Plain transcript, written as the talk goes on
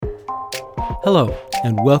Hello,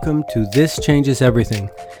 and welcome to This Changes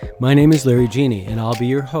Everything. My name is Larry Genie, and I'll be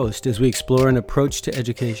your host as we explore an approach to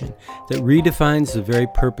education that redefines the very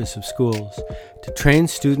purpose of schools, to train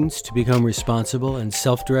students to become responsible and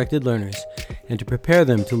self-directed learners, and to prepare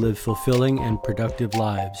them to live fulfilling and productive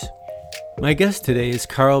lives. My guest today is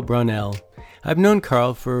Carl Brownell. I've known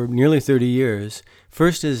Carl for nearly 30 years,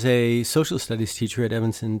 first as a social studies teacher at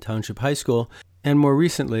Evanston Township High School, and more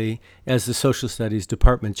recently as the Social Studies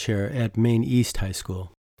Department Chair at Maine East High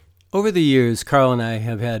School. Over the years, Carl and I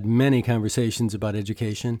have had many conversations about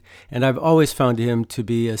education, and I've always found him to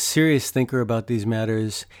be a serious thinker about these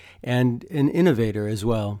matters and an innovator as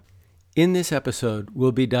well. In this episode,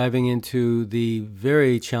 we'll be diving into the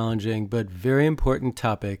very challenging but very important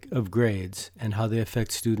topic of grades and how they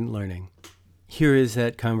affect student learning. Here is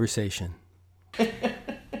that conversation.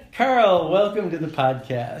 Carl, welcome to the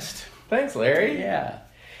podcast. Thanks, Larry. Yeah.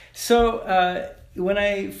 So when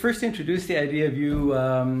I first introduced the idea of you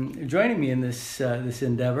joining me in this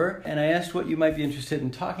endeavor, and I asked what you might be interested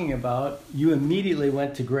in talking about, you immediately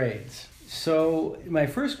went to grades. So my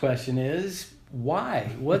first question is,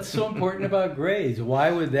 why? What's so important about grades?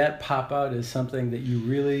 Why would that pop out as something that you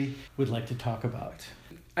really would like to talk about?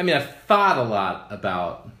 I mean, I've thought a lot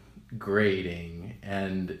about grading,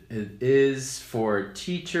 and it is for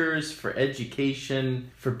teachers, for education,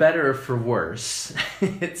 for better or for worse.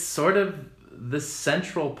 It's sort of the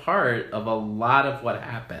central part of a lot of what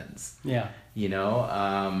happens. Yeah. You know,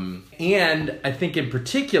 and I think in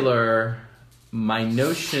particular, my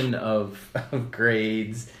notion of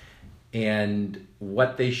grades and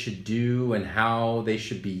what they should do and how they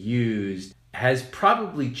should be used has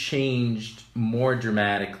probably changed more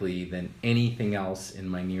dramatically than anything else in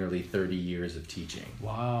my nearly 30 years of teaching.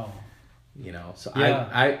 Wow. You know, so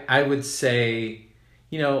yeah. I would say,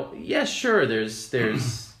 you know, yeah, sure, there's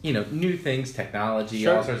you know, new things, technology,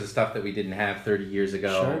 sure. all sorts of stuff that we didn't have 30 years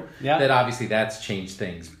ago. Sure. Yeah. That obviously that's changed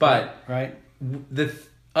things. But right.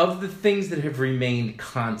 Of the things that have remained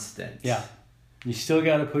constant. Yeah. You still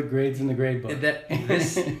got to put grades in the grade book. That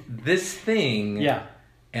this thing. Yeah.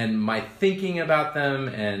 And my thinking about them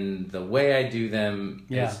and the way I do them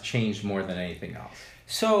yeah. has changed more than anything else.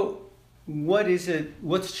 So what is it?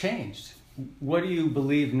 What's changed? What do you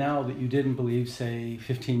believe now that you didn't believe, say,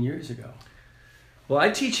 15 years ago? Well, I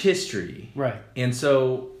teach history. Right. And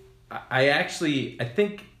so I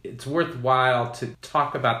think it's worthwhile to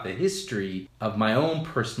talk about the history of my own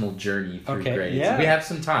personal journey through grades. Yeah. We have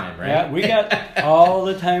some time, right? Yeah, we got all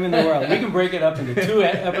the time in the world. We can break it up into 2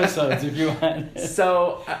 episodes if you want.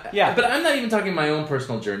 So, yeah. But I'm not even talking my own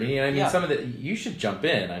personal journey. And I mean, some of it, you should jump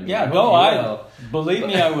in. I mean, believe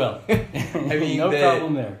me, I will. I mean, no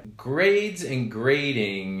problem there. Grades and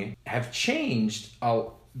grading have changed.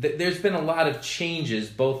 There's been a lot of changes,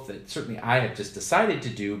 both that certainly I have just decided to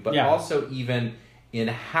do, but also even in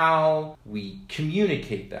how we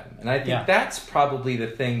communicate them. And I think that's probably the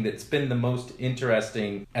thing that's been the most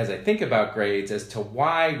interesting as I think about grades, as to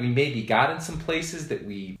why we maybe got in some places that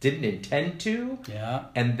we didn't intend to,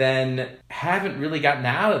 and then haven't really gotten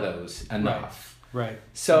out of those enough. Right.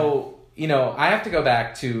 So, you know, I have to go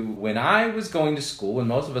back to when I was going to school, when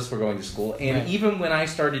most of us were going to school, and even when I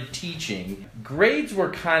started teaching, grades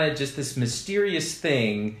were kind of just this mysterious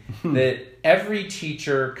thing that every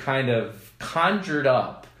teacher kind of conjured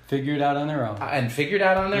up. Figured out on their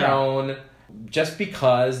own. Just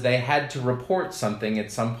because they had to report something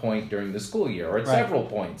at some point during the school year, or at several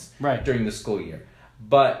points during the school year.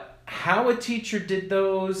 But how a teacher did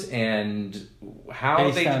those and how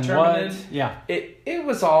based they on determined it, it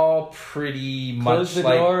was all pretty Close much the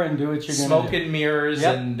door and do what you're smoke gonna do. and mirrors,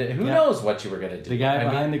 and who knows what you were going to do. The guy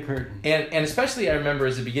behind the curtain. And especially I remember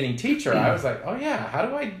as a beginning teacher, I was like, oh yeah, how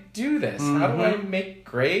do I do this? How do I make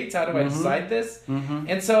grades? How do I decide this?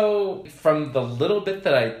 And so from the little bit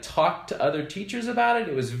that I talked to other teachers about it,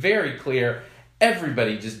 it was very clear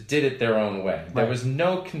everybody just did it their own way. There was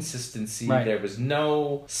no consistency. There was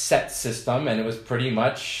no set system, and it was pretty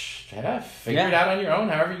much figure it out on your own,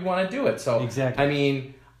 however you want to do it. So, I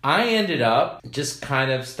mean, I ended up just kind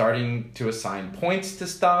of starting to assign points to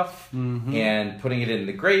stuff and putting it in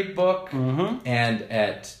the grade book. And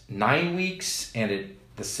at 9 weeks and at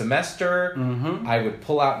the semester, I would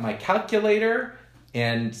pull out my calculator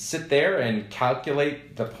and sit there and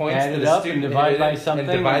calculate the points that a student divide by something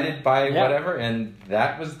and divided by whatever, and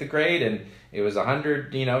that was the grade. And it was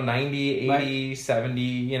 100, 90, 80,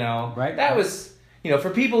 70, that was, for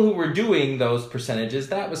people who were doing those percentages,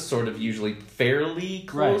 that was sort of usually fairly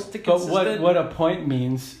close to consistent. But what a point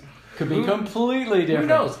means could be completely different.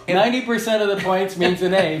 Who knows? 90% of the points means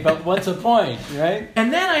an A, but what's a point, right?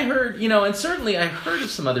 And then I heard, and certainly I heard of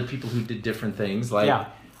some other people who did different things, like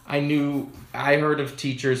I heard of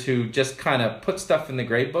teachers who just kind of put stuff in the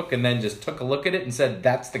grade book and then just took a look at it and said,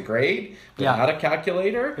 that's the grade without a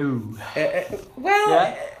calculator. Ooh.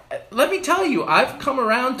 Let me tell you, I've come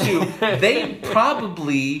around to they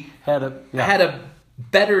probably had a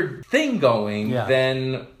better thing going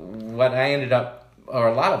than what I ended up, or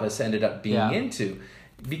a lot of us ended up being into.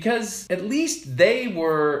 Because at least they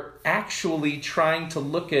were actually trying to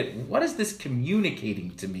look at, what is this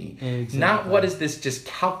communicating to me? Exactly. Not what is this just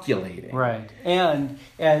calculating. Right. And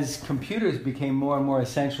as computers became more and more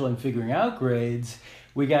essential in figuring out grades,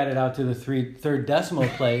 we got it out to the third decimal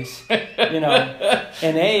place. An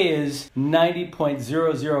A is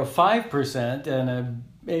 90.005%, and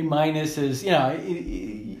a minus is,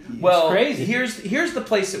 it's crazy. Here's the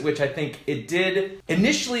place at which I think it did.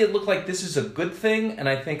 Initially, it looked like this is a good thing, and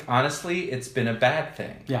I think, honestly, it's been a bad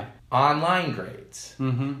thing. Yeah. Online grades.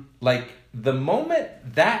 Mm-hmm. Like, the moment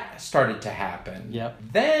that started to happen,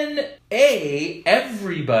 then,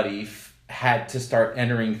 everybody had to start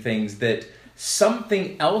entering things that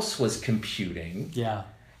something else was computing. Yeah.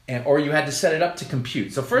 Or you had to set it up to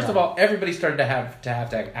compute. So first of all, everybody started to have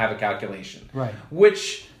a calculation. Right.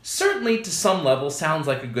 Which certainly to some level sounds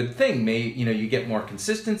like a good thing. You get more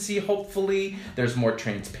consistency, hopefully. There's more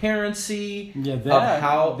transparency of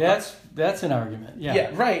how... That's an argument. Yeah.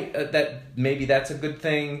 Yeah, right. That maybe that's a good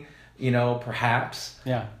thing, perhaps.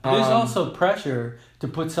 Yeah. There's also pressure to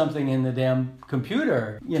put something in the damn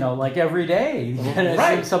computer, like every day.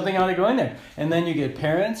 Right. Something ought to go in there. And then you get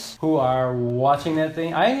parents who are watching that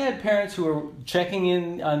thing. I had parents who were checking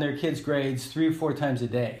in on their kids' grades 3 or 4 times a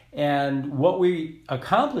day. And what we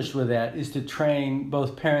accomplished with that is to train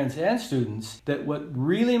both parents and students that what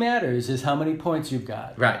really matters is how many points you've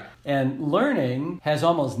got. Right. And learning has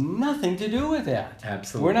almost nothing to do with that.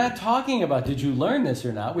 Absolutely. We're not talking about, did you learn this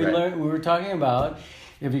or not? We were talking about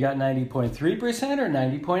if you got 90.3% or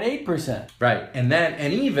 90.8%. Right.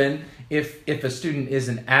 And even if a student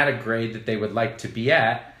isn't at a grade that they would like to be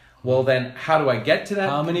at, well, then how do I get to that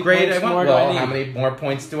grade I want? How many more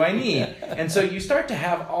points do I need? And so you start to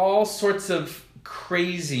have all sorts of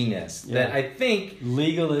craziness that I think...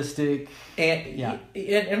 Legalistic.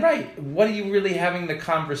 And right, what are you really having the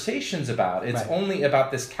conversations about? It's only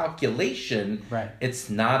about this calculation. Right. It's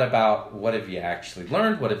not about what have you actually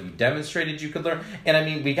learned, what have you demonstrated you could learn. And I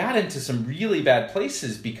mean, we got into some really bad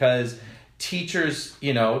places because teachers,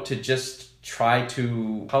 to just try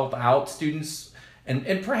to help out students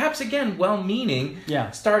and perhaps again well-meaning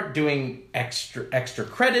start doing extra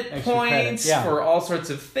credit points for all sorts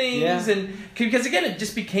of things and because again it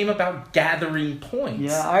just became about gathering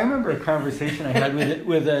points. I remember a conversation I had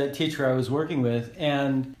with a teacher I was working with,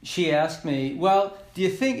 and she asked me, well, do you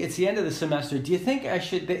think it's the end of the semester, do you think I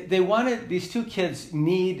should these 2 kids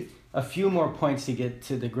need a few more points to get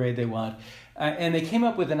to the grade they want, and they came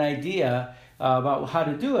up with an idea about how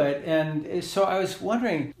to do it. And so I was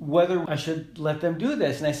wondering whether I should let them do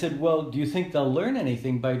this. And I said, well, do you think they'll learn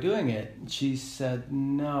anything by doing it? And she said,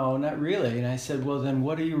 no, not really. And I said, well, then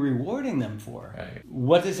what are you rewarding them for? Right.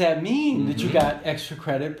 What does that mean that you got extra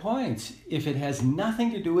credit points if it has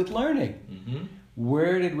nothing to do with learning? Mm-hmm.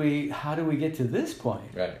 How do we get to this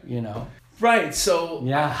point? Right. Right, so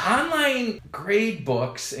online grade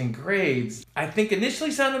books and grades, I think initially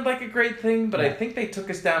sounded like a great thing, but I think they took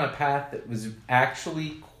us down a path that was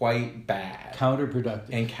actually quite bad.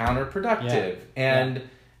 Counterproductive. And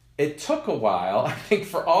it took a while, I think,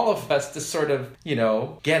 for all of us to sort of,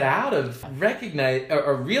 get out of recognize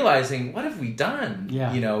or realizing what have we done,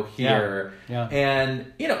 here. Yeah.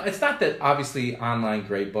 And, it's not that obviously online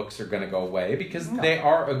grade books are going to go away because they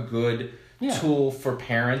are a good tool for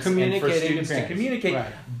parents and for students to communicate.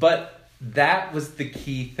 Right. But that was the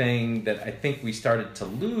key thing that I think we started to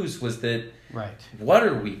lose was that what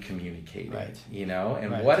are we communicating? Right.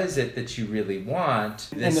 And what is it that you really want?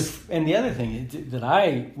 And the other thing that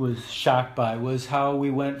I was shocked by was how we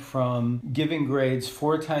went from giving grades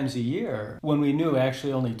 4 times a year when we knew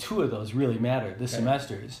actually only 2 of those really mattered, the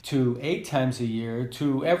semesters, to 8 times a year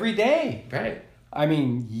to every day. Right. I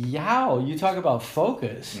mean, you talk about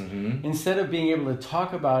focus. Mm-hmm. Instead of being able to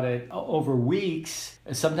talk about it over weeks,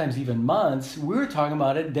 sometimes even months, we were talking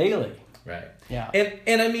about it daily. Right. Yeah.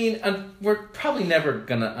 And I mean, we're probably never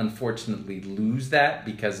going to unfortunately lose that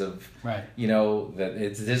because of, that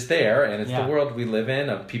it's just there and it's the world we live in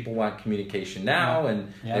of people want communication now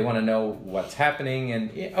and they want to know what's happening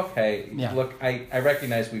and, look, I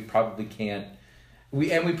recognize we probably can't,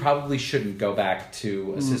 we probably shouldn't go back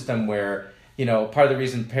to a system where part of the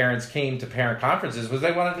reason parents came to parent conferences was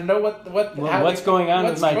they wanted to know what's going on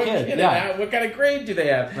with my kid. Yeah. What kind of grade do they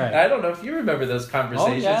have? Right. I don't know if you remember those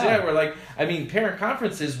conversations. Oh, yeah. We're like, parent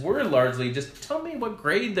conferences were largely just tell me what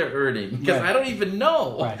grade they're earning because I don't even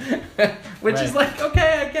know. Right. Which is like,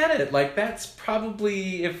 okay, I get it. Like that's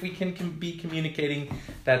probably, if we can be communicating,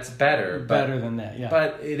 that's better. Better than that, yeah.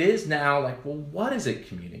 But it is now like, well, what is it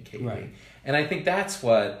communicating? Right. And I think that's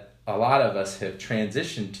what a lot of us have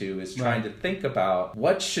transitioned to, is trying to think about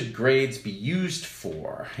what should grades be used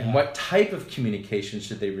for and what type of communication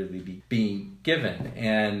should they really be being given.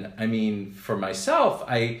 And for myself,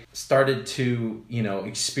 I started to,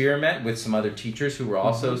 experiment with some other teachers who were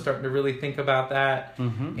also starting to really think about that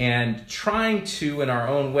and trying to, in our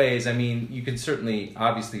own ways. You can certainly,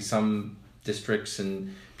 obviously some districts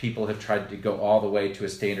and people have tried to go all the way to a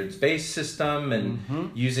standards-based system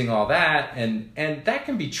and using all that, and that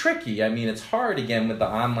can be tricky. It's hard, again, with the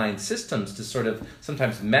online systems to sort of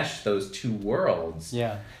sometimes mesh those two worlds.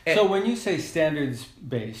 Yeah. So when you say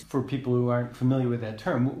standards-based, for people who aren't familiar with that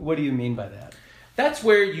term, what do you mean by that? That's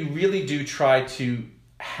where you really do try to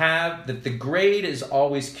have that the grade is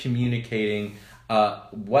always communicating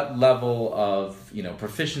what level of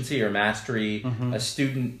proficiency or mastery a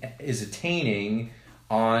student is attaining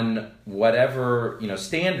on whatever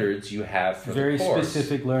standards you have for very the course.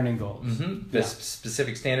 Specific learning goals. The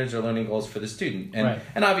specific standards or learning goals for the student, and right.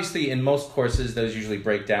 and obviously in most courses those usually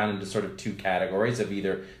break down into sort of two categories of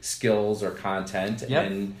either skills or content,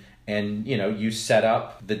 and you set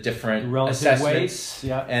up the different assessments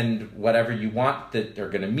and whatever you want that are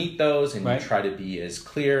going to meet those, and you try to be as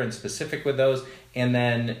clear and specific with those. And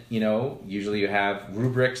then, usually you have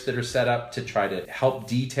rubrics that are set up to try to help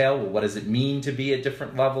detail, well, what does it mean to be at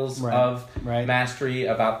different levels of mastery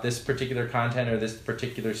about this particular content or this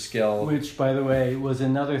particular skill. Which, by the way, was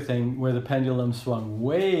another thing where the pendulum swung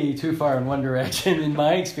way too far in one direction in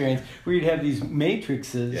my experience, where you'd have these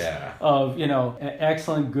matrices of,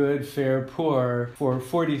 excellent, good, fair, poor for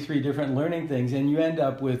 43 different learning things, and you end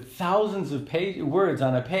up with thousands of words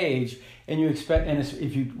on a page. And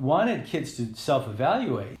if you wanted kids to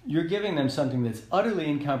self-evaluate, you're giving them something that's utterly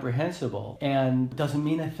incomprehensible and doesn't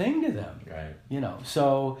mean a thing to them. Right.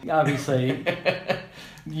 So obviously...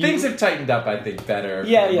 Things have tightened up, I think, better for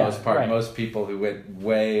the most part. Right. Most people who went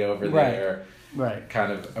way over there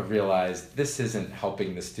kind of realized this isn't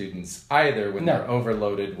helping the students either when they're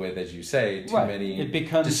overloaded with, as you say, too many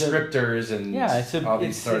descriptors and all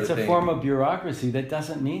these sort of things. It's a form of bureaucracy that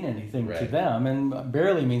doesn't mean anything to them and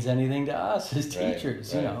barely means anything to us as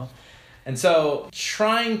teachers, And so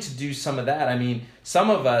trying to do some of that, some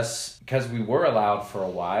of us, because we were allowed for a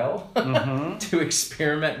while to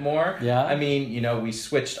experiment more. We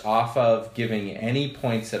switched off of giving any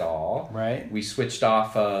points at all. Right. We switched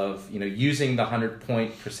off of, using the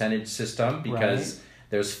 100-point percentage system because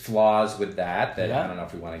there's flaws with that I don't know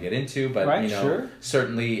if we want to get into, but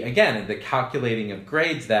certainly, again, the calculating of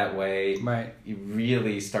grades that way it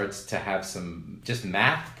really starts to have some just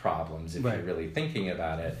math problems if you're really thinking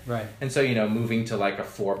about it. And so, moving to like a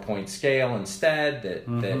 4-point scale instead that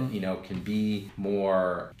can be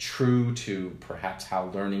more true to perhaps how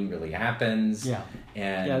learning really happens.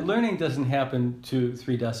 And learning doesn't happen to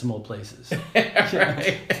 3 decimal places.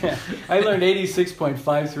 I learned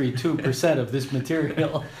 86.532% of this material.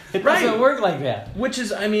 It doesn't work like that. Which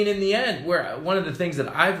is, in the end, where one of the things that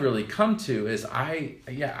I've really come to is I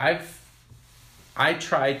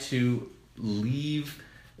try to leave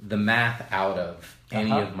the math out of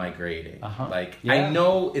any of my grading. I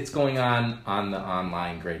know it's going on the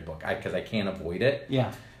online grade book because I can't avoid it.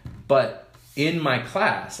 But in my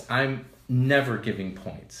class, I'm never giving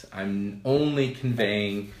points. I'm only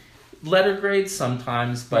conveying letter grades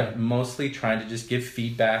sometimes, but mostly trying to just give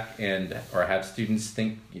feedback or have students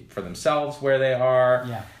think for themselves where they are.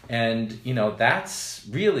 And, that's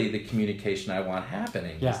really the communication I want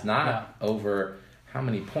happening. It's not over how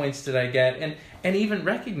many points did I get. And even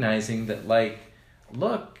recognizing that,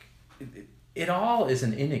 look, it all is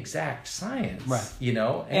an inexact science.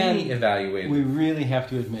 Any evaluator. We really have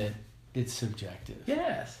to admit it's subjective.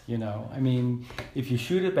 Yes. If you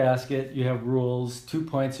shoot a basket, you have rules, 2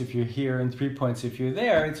 points if you're here and 3 points if you're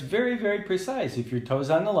there. It's very, very precise. If your toe's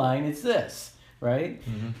on the line, it's this, right?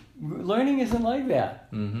 Learning isn't like that.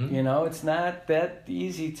 It's not that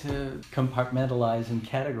easy to compartmentalize and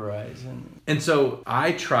categorize. And so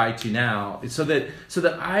I try to now, so that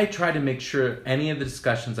I try to make sure any of the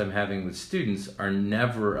discussions I'm having with students are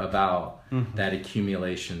never about that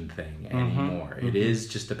accumulation thing anymore. It is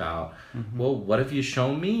just about, well, what have you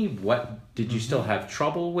shown me? What did you still have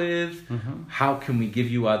trouble with? How can we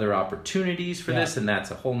give you other opportunities for this? And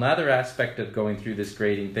that's a whole nother aspect of going through this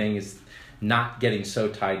grading thing is not getting so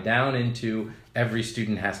tied down into every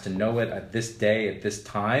student has to know it at this day, at this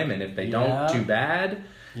time, and if they don't, too bad.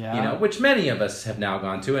 Yeah. Which many of us have now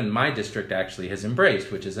gone to, and my district actually has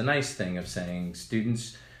embraced, which is a nice thing of saying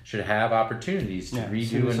students should have opportunities to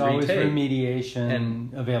redo and retake. Always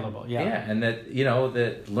remediation available. Yeah, and that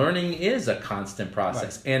that learning is a constant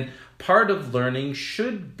process, and part of learning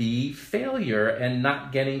should be failure and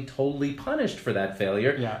not getting totally punished for that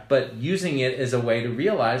failure, but using it as a way to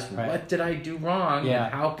realize what did I do wrong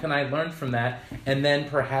and how can I learn from that, and then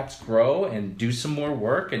perhaps grow and do some more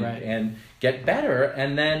work and get better,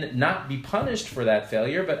 and then not be punished for that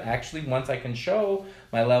failure, but actually once I can show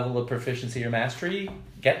my level of proficiency or mastery,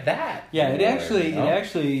 get that. Yeah, it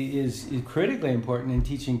actually is critically important in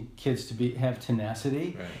teaching kids to have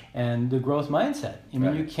tenacity and the growth mindset. I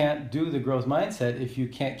mean, you can't do the growth mindset if you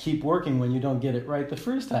can't keep working when you don't get it right the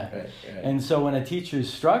first time. And so when a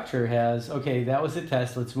teacher's structure has, okay, that was a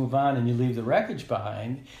test, let's move on, and you leave the wreckage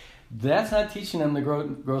behind, that's not teaching them the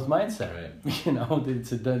growth mindset.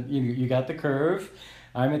 You got the curve.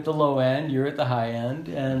 I'm at the low end. You're at the high end,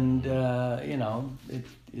 and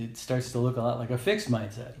it starts to look a lot like a fixed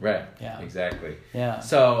mindset. Right. Yeah. Exactly. Yeah.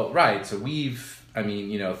 So we've,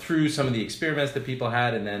 through some of the experiments that people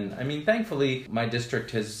had, and then, thankfully, my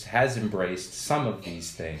district has embraced some of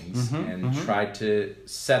these things and tried to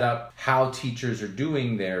set up how teachers are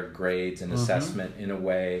doing their grades and assessment in a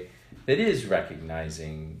way that is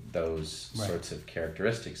recognizing those sorts of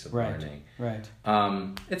characteristics of learning. Right.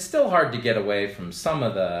 It's still hard to get away from some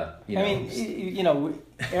of the,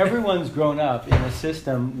 everyone's grown up in a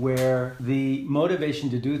system where the motivation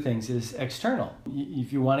to do things is external.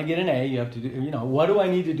 If you want to get an A, you have to do, what do I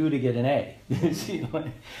need to do to get an A?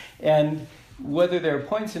 And whether there are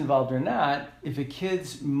points involved or not, if a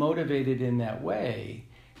kid's motivated in that way,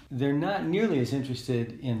 they're not nearly as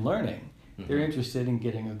interested in learning. They're interested in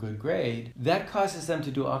getting a good grade. That causes them to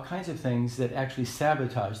do all kinds of things that actually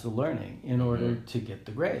sabotage the learning in order to get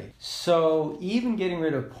the grade. So even getting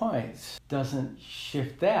rid of points doesn't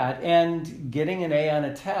shift that. And getting an A on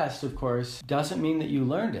a test, of course, doesn't mean that you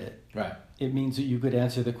learned it. Right. It means that you could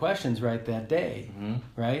answer the questions right that day.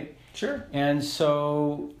 Right? Sure. And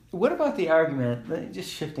so what about the argument,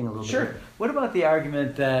 just shifting a little bit, what about the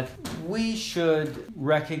argument that we should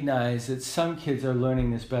recognize that some kids are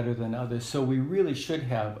learning this better than others, so we really should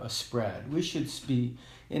have a spread? We should be,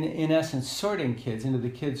 in essence, sorting kids into the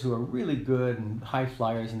kids who are really good and high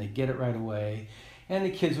flyers and they get it right away, and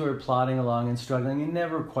the kids who are plodding along and struggling and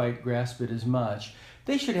never quite grasp it as much.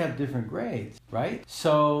 They should have different grades, right?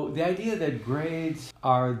 So the idea that grades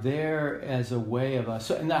are there as a way of us.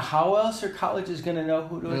 So now, how else are colleges going to know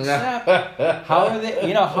who to accept? How are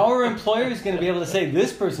they? How are employers going to be able to say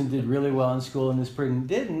this person did really well in school and this person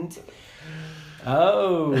didn't?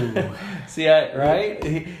 Oh, see, right?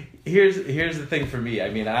 Here's the thing for me.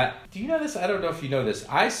 Do you know this? I don't know if you know this.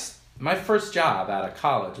 My first job out of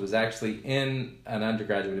college was actually in an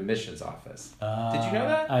undergraduate admissions office. Did you know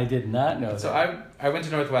that? I did not know so that. I went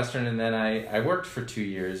to Northwestern, and then I worked for 2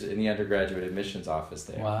 years in the undergraduate admissions office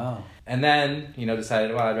there. Wow. And then,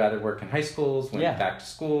 decided, I'd rather work in high schools, went back to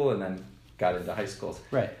school, and then got into high schools.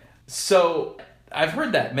 Right. So I've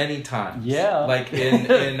heard that many times. Yeah. Like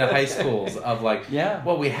in high schools of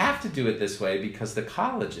well, we have to do it this way because the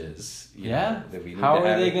colleges, that we need how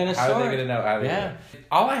are they going to sort? How are they going to know how they do it?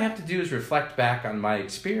 All I have to do is reflect back on my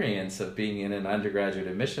experience of being in an undergraduate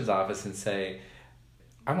admissions office and say,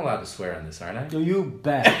 I'm allowed to swear on this, aren't I? You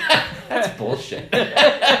bet. That's bullshit.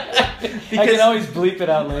 I can always bleep it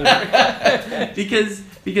out later.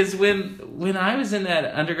 because when I was in that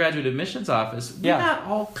undergraduate admissions office, we got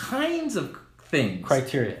all kinds of things,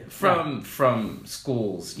 criteria from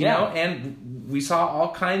schools, you know, and we saw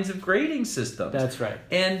all kinds of grading systems. That's right.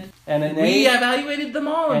 And we evaluated them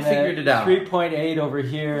all and figured it out. 3.8 over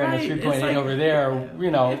here and a 3.8 over there,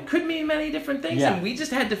 It could mean many different things, and we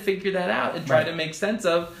just had to figure that out and try to make sense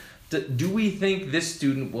of, do we think this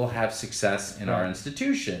student will have success in our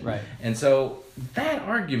institution? Right. And so that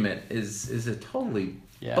argument is a totally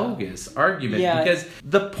bogus argument because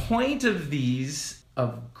the point of these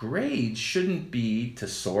grades shouldn't be to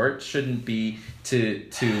sort, shouldn't be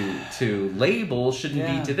to label, shouldn't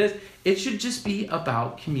be to this. It should just be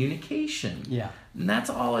about communication. Yeah. And that's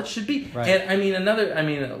all it should be. Right.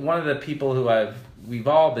 And one of the people who we've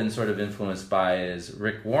all been sort of influenced by is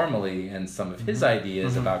Rick Wormeli and some of his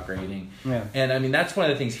ideas about grading. Yeah. And that's one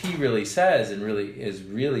of the things he really says and really is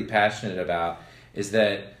really passionate about is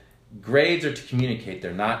that grades are to communicate.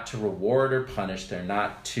 They're not to reward or punish. They're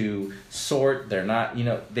not to sort. They're not,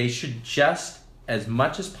 they should just as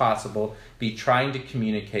much as possible, be trying to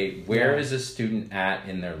communicate where Yeah. is a student at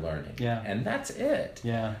in their learning. Yeah. And that's it.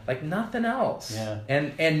 Yeah. Like nothing else. Yeah.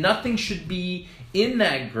 And nothing should be in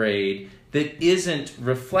that grade that isn't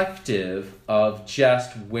reflective of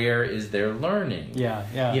just where is their learning. Yeah.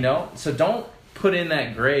 Yeah. You know? So don't put in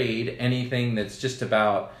that grade anything that's just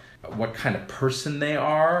about what kind of person they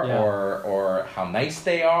are, Yeah. or how nice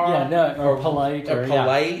they are, Yeah, no, or polite, or or-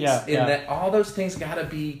 polite. yeah, In yeah. that, all those things got to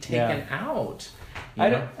be taken out. you I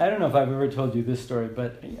know? don't know if I've ever told you this story,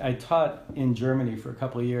 but I taught in Germany for a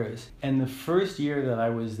couple of years. And the first year that I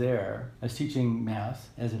was there, I was teaching math,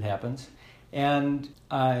 as it happens. And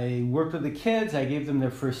I worked with the kids. I gave them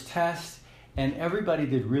their first test. And everybody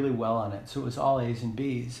did really well on it. So it was all A's and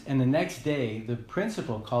B's. And the next day, the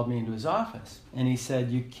principal called me into his office. And he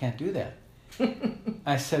said, "You can't do that."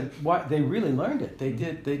 I said, "Why? They really learned it. They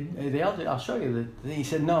did. They all did. I'll show you." He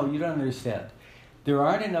said, "No, you don't understand. There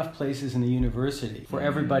aren't enough places in the university for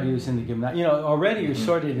everybody who's in the gymnasium. You know, already you're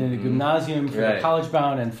sorted in the gymnasium for the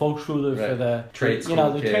college-bound and Volksschule for the trade school, you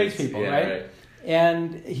know, the kids. tradespeople, Yeah, right?"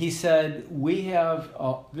 And he said, "We have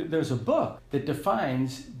there's a book that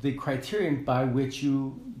defines the criterion by which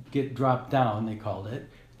you get dropped down," they called it,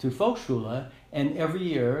 to Volksschule. And every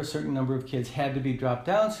year, a certain number of kids had to be dropped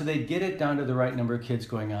down, so they'd get it down to the right number of kids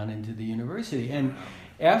going on into the university. And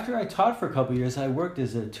after I taught for a couple of years, I worked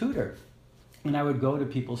as a tutor. And I would go to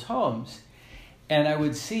people's homes, and I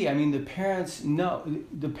would see, I mean, the parents and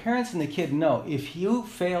the kid know, if you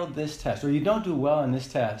failed this test, or you don't do well in this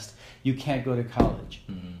test, you can't go to college.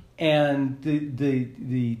 Mm-hmm. And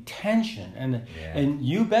the tension, and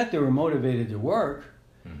you bet they were motivated to work.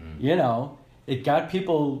 Mm-hmm. You know, it got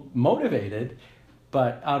people motivated,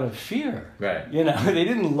 but out of fear. Right. You know, they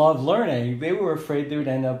didn't love learning. They were afraid they would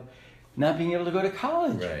end up not being able to go to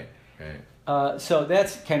college. Right. So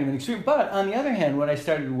that's kind of an extreme. But on the other hand, when I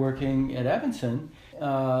started working at Evanston,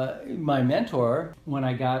 my mentor, when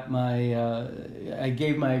I got I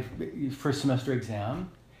gave my first semester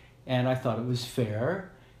exam, and I thought it was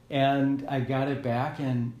fair, and I got it back,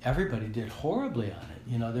 and everybody did horribly on it.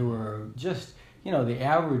 You know, there were just, you know, the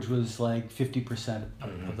average was like 50%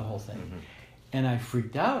 of the whole thing. Mm-hmm. And I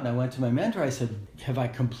freaked out, and I went to my mentor. I said, "Have I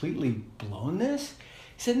completely blown this?"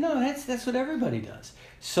 He said, "No, that's what everybody does."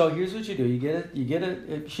 So here's what you do: you get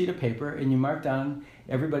a sheet of paper, and you mark down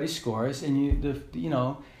everybody's scores, and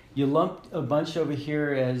you lump a bunch over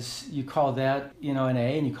here as, you call that, you know, an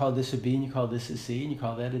A, and you call this a B, and you call this a C, and you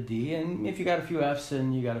call that a D, and if you got a few F's,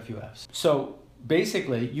 then you got a few F's. So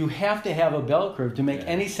basically, you have to have a bell curve to make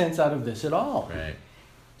any sense out of this at all. Right.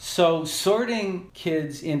 So sorting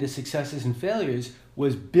kids into successes and failures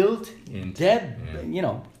was built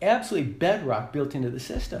absolutely bedrock built into the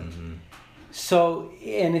system. Mm-hmm. So,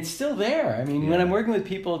 and it's still there. I mean, when I'm working with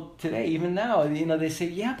people today, even now, you know, they say,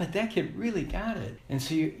 "Yeah, but that kid really got it." And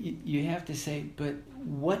so you have to say, but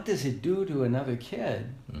what does it do to another kid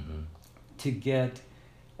to get,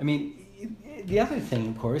 I mean, the other thing,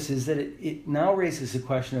 of course, is that it now raises the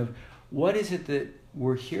question of, what is it that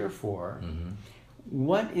we're here for? Mm-hmm.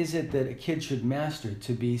 What is it that a kid should master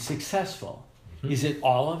to be successful? Mm-hmm. Is it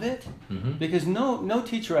all of it? Mm-hmm. Because no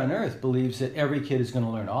teacher on earth believes that every kid is going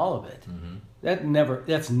to learn all of it. Mm-hmm.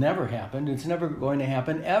 That's never happened. It's never going to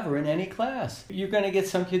happen ever in any class. You're going to get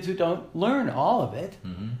some kids who don't learn all of it.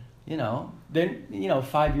 Mm-hmm. You know, then,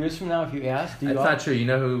 5 years from now, if you ask, that's not true. You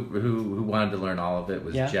know who wanted to learn all of it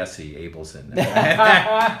was Jesse Abelson.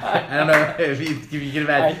 I don't know if you can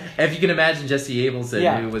imagine. If you can imagine Jesse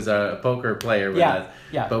Abelson, who was a poker player with us.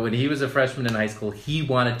 Yeah. But when he was a freshman in high school, he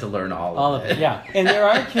wanted to learn all of it. Yeah. And there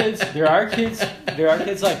are kids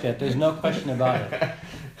like that. There's no question about it.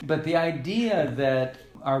 But the idea that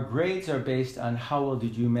our grades are based on how well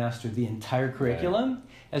did you master the entire curriculum,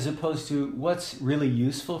 as opposed to what's really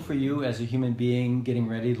useful for you as a human being getting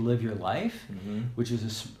ready to live your life, which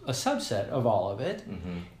is a subset of all of it.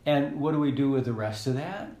 Mm-hmm. And what do we do with the rest of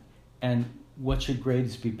that? And what should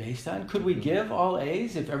grades be based on? Could we give all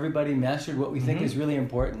A's if everybody mastered what we think is really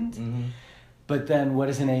important? Mm-hmm. But then what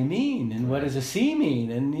does an A mean? And what does a C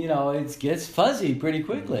mean? And, it gets fuzzy pretty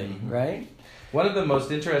quickly, right? One of the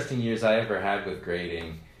most interesting years I ever had with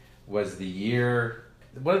grading was the year...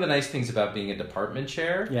 One of the nice things about being a department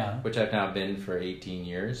chair, which I've now been for 18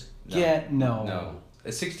 years. No.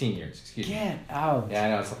 16 years, excuse me. Get out. Yeah, I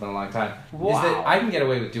know, it's been a long time. Wow. Is that I can get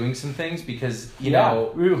away with doing some things because, who's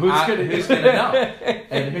gonna know?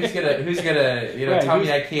 And who's gonna tell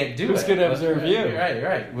me I can't do it? Who's gonna observe you?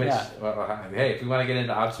 Right. Which, hey, if we want to get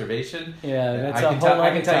into observation, that's I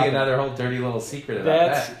can tell you another whole dirty little secret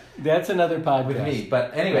about that. That's another podcast. With me.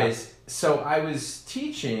 But anyways... Yeah. So I was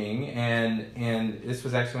teaching, and this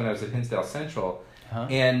was actually when I was at Hinsdale Central,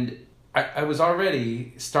 and I was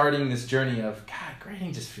already starting this journey of, God,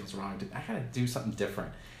 grading just feels wrong. I got to do something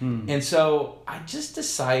different. And so I just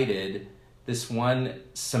decided this one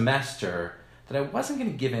semester that I wasn't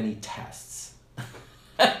going to give any tests.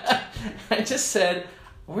 I just said,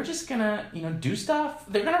 we're just going to, do stuff.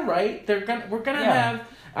 They're going to write.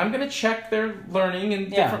 I'm going to check their learning in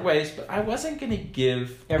different ways, but I wasn't going to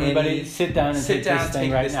give everybody sit down and take this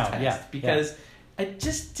thing right now. Because it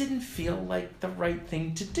just didn't feel like the right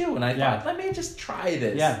thing to do. And I thought, let me just try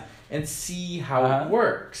this and see how it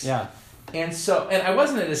works. And so, and I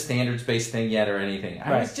wasn't at a standards-based thing yet or anything.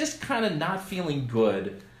 I was just kind of not feeling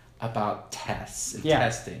good about tests and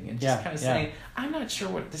testing and just kind of saying, I'm not sure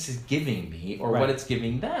what this is giving me or what it's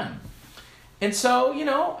giving them. And so,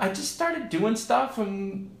 I just started doing stuff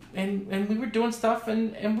and we were doing stuff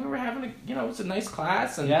and we were having it was a nice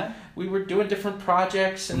class and we were doing different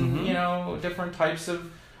projects and, different types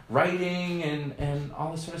of writing and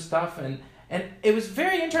all this sort of stuff. And it was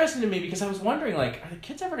very interesting to me because I was wondering, like, are the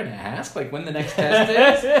kids ever going to ask, like, when the next test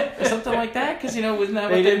is or something like that? Because, wasn't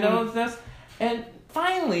that what they know this? And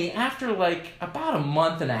finally, after, like, about a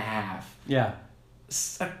month and a half,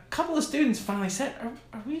 a couple of students finally said,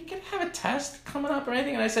 are we going to have a test coming up or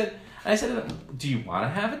anything? And I said to them, do you want to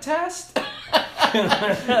have a test?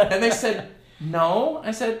 And they said, no.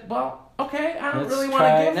 I said, well, okay, I don't really want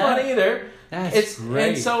to give one either. That's great.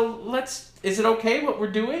 And so is it okay what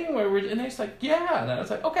we're doing? And they're like, yeah. And I was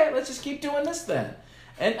like, okay, let's just keep doing this then.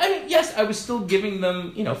 And I mean, yes, I was still giving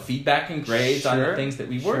them, feedback and grades on the things that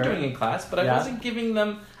we were doing in class, but I wasn't giving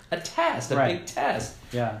them a test, a big test.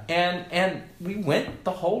 And we went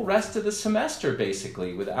the whole rest of the semester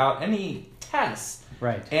basically without any tests.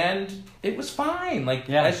 And it was fine. Like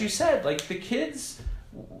as you said, like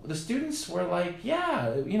the students were like,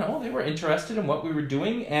 they were interested in what we were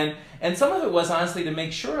doing, and some of it was honestly to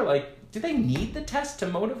make sure, like, do they need the test to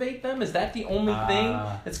motivate them? Is that the only thing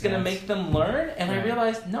that's going to make them learn? And I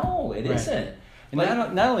realized, no, it isn't. And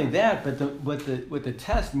not only that, but what the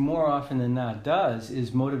test more often than not does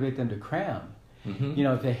is motivate them to cram.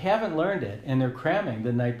 If they haven't learned it and they're cramming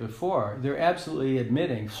the night before, they're absolutely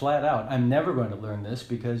admitting flat out, I'm never going to learn this,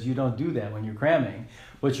 because you don't do that when you're cramming.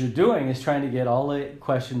 What you're doing is trying to get all the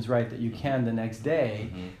questions right that you can the next day,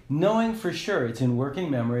 knowing for sure it's in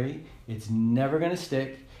working memory, it's never going to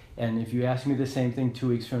stick, and if you ask me the same thing 2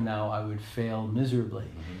 weeks from now, I would fail miserably.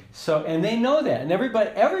 So, and they know that, and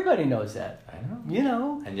everybody knows that. I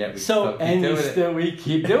know. And yet we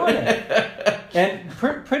keep doing it. And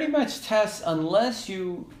pretty much tests, unless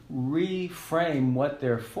you reframe what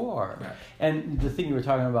they're for. And the thing you were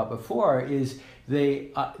talking about before is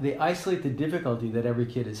they isolate the difficulty that every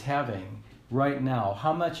kid is having right now.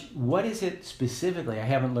 What is it specifically I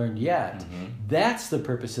haven't learned yet? That's the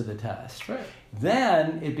purpose of the test.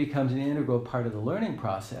 Then it becomes an integral part of the learning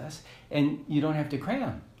process, and you don't have to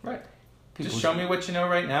cram. Just show me what you know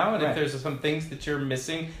right now, and if there's some things that you're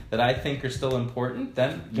missing that I think are still important,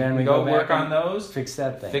 then you can go work on those. Fix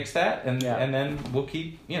that, and then we'll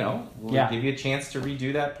keep, we'll give you a chance to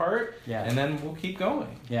redo that part, and then we'll keep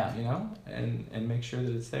going, and make sure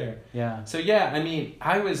that it's there. So I mean,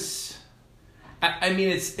 I mean,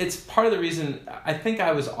 it's part of the reason I think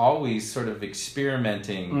I was always sort of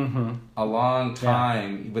experimenting a long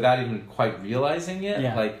time without even quite realizing it,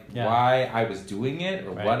 why I was doing it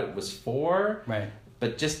or what it was for.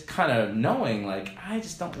 But just kind of knowing, like, I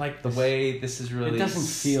just don't like the way this is really. It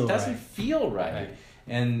doesn't feel right.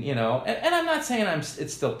 And and I'm not saying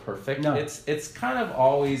it's still perfect. No. It's kind of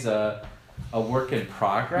always a work in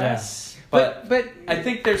progress. But I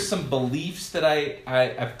think there's some beliefs that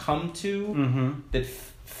I've come to that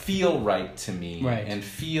feel right to me and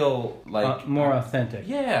feel like more authentic.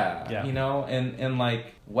 And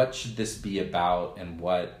like, what should this be about, and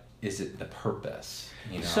what is it the purpose?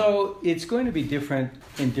 So it's going to be different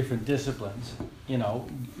in different disciplines.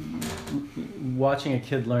 Watching a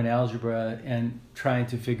kid learn algebra and trying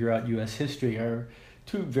to figure out U.S. history are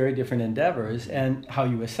two very different endeavors, and how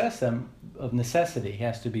you assess them of necessity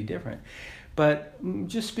has to be different. But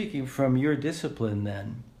just speaking from your discipline,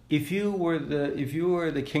 then, if you were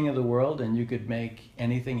the king of the world and you could make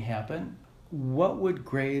anything happen, what would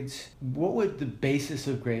the basis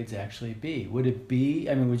of grades actually be? Would it be,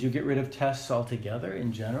 would you get rid of tests altogether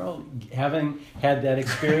in general, having had that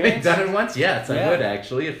experience? Done it once? Yes, I would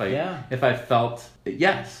actually, if I felt,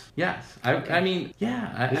 yes. Okay.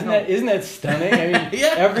 Isn't that stunning?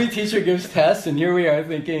 Every teacher gives tests, and here we are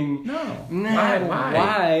thinking, why?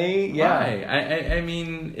 I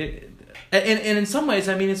mean, and in some ways,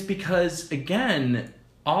 it's because, again,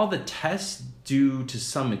 all the tests do to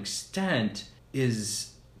some extent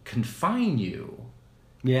is confine you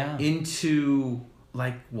into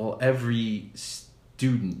like, well, every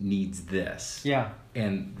student needs this. Yeah.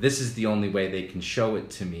 And this is the only way they can show it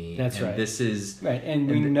to me. That's and right. This is right. And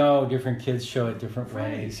we know different kids show it different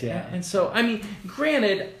ways. Yeah. And so, I mean,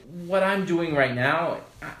 granted, what I'm doing right now,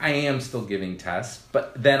 I am still giving tests,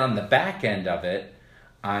 but then on the back end of it,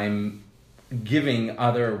 I'm giving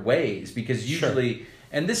other ways, because usually, sure.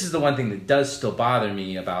 And this is the one thing that does still bother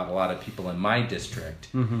me about a lot of people in my district,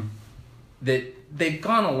 that they've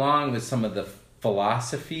gone along with some of the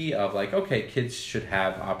philosophy of like, okay, kids should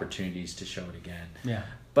have opportunities to show it again. Yeah.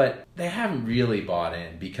 But they haven't really bought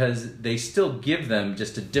in, because they still give them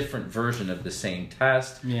just a different version of the same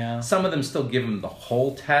test. Yeah. Some of them still give them the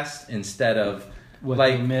whole test instead of what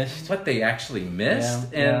like they missed. What they actually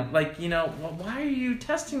missed. Yeah. And like, you know, well, why are you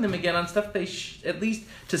testing them again on stuff they at least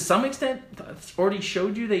to some extent already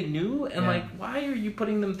showed you they knew? And like, why are you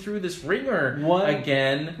putting them through this ringer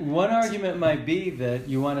again? One argument might be that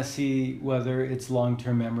you want to see whether it's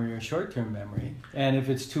long-term memory or short-term memory. And if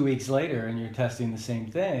it's 2 weeks later and you're testing the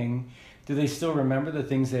same thing, do they still remember the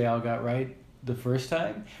things they all got right the first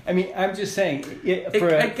time? I mean, I'm just saying, for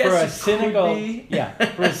a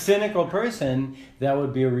cynical person, that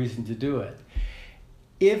would be a reason to do it.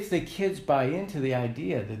 If the kids buy into the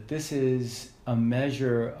idea that this is a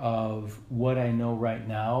measure of what I know right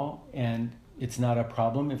now, and it's not a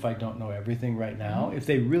problem if I don't know everything right now, if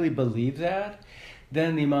they really believe that,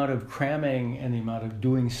 then the amount of cramming and the amount of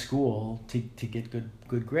doing school to get good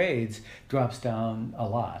grades drops down a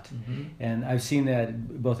lot. And I've seen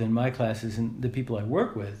that both in my classes and the people I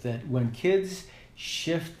work with, that when kids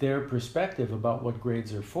shift their perspective about what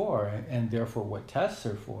grades are for and therefore what tests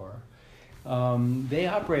are for, they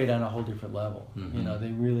operate on a whole different level. You know,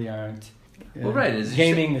 they really aren't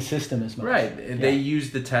gaming the system as much. Right. They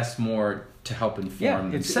use the test more to help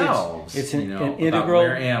inform themselves. It's an integral, about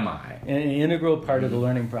where am I? An integral part of the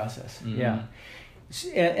learning process. Yeah.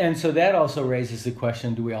 And so that also raises the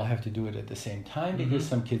question, do we all have to do it at the same time? Because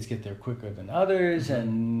some kids get there quicker than others,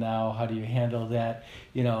 and now how do you handle that?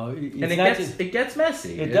 You know, it gets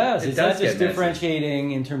messy. It does. It's not just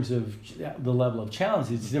differentiating in terms of the level of challenge.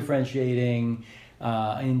 It's differentiating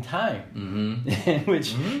in time,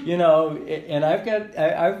 which you know. And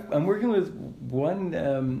I'm working with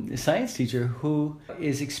one science teacher who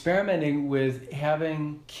is experimenting with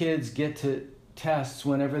having kids get to tests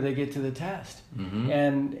whenever they get to the test,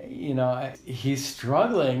 and you know, he's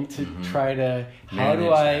struggling to try to how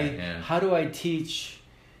do I teach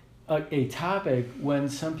a topic when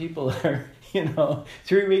some people are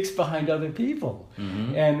 3 weeks behind other people,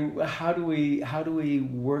 and how do we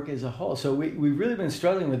work as a whole? So we've really been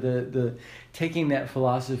struggling with the taking that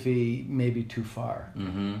philosophy maybe too far,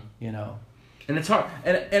 you know. And it's hard,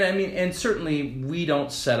 and I mean, and certainly we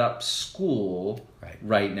don't set up school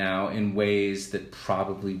right now in ways that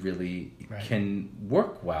probably really can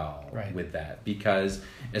work well with that, because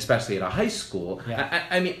especially at a high school,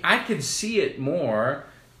 I mean, I could see it more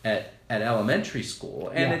at elementary school,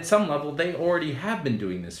 and at some level they already have been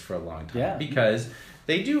doing this for a long time, because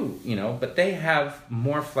they do, but they have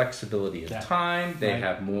more flexibility of time. They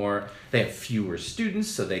have fewer students,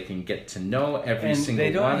 so they can get to know every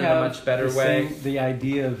single one in a much better way. The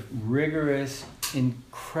idea of rigorous,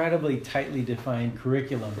 incredibly tightly defined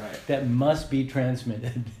curriculum that must be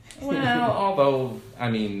transmitted. Well, although,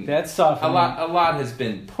 I mean, that's softening. A lot has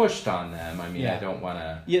been pushed on them. I mean, I don't want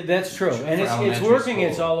to. Yeah, that's true, and it's working. School.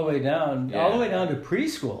 It's all the way down, all the way down to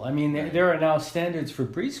preschool. I mean, there are now standards for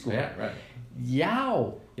preschool. Yeah, right.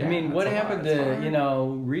 Yow! I mean, what happened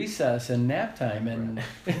to recess and nap time and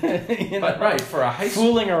but for a high school,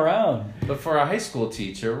 fooling around? But for a high school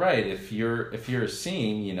teacher, if you're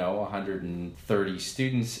seeing 130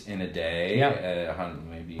 students in a day, 100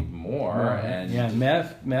 maybe more, and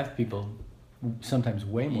math people sometimes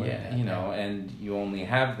way more. Than that, and you only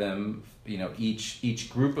have them,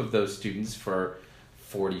 each group of those students for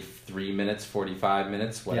 43 minutes, 45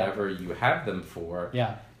 minutes, whatever you have them for.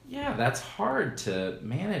 Yeah, that's hard to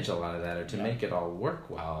manage a lot of that, or to make it all work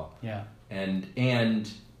well. Yeah. And even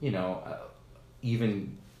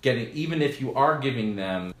if you are giving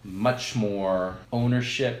them much more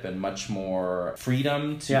ownership and much more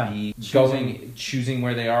freedom to be choosing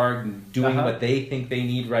where they are, doing what they think they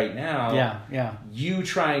need right now. You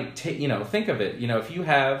try think of it, if you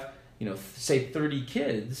have, say 30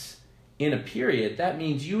 kids in a period, that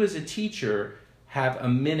means you as a teacher have a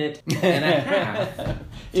minute and a half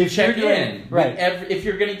to check in. If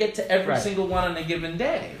you're going to get to every single one on a given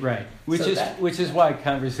day. Which is why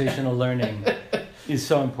conversational learning is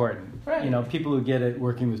so important. People who get it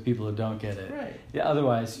working with people who don't get it.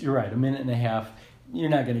 Otherwise, you're right, a minute and a half. you're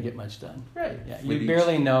not going to get much done. Right. Yeah. You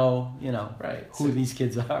barely know, right. who these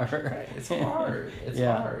kids are. Right. It's hard. It's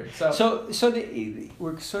yeah. hard.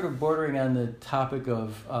 We're sort of bordering on the topic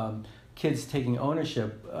of kids taking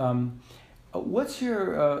ownership. What's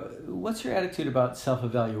your attitude about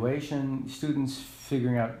self-evaluation? Students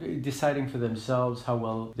deciding for themselves how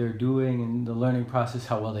well they're doing in the learning process,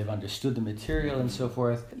 how well they've understood the material, and so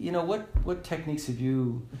forth. What techniques have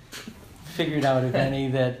you figured out, if any,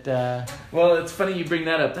 that... Well, it's funny you bring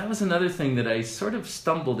that up. That was another thing that I sort of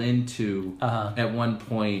stumbled into at one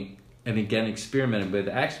point, and again experimented with,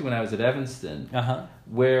 actually when I was at Evanston,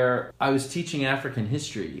 where I was teaching African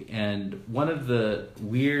history. And one of the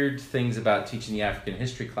weird things about teaching the African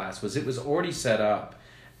history class was it was already set up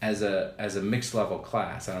as a mixed level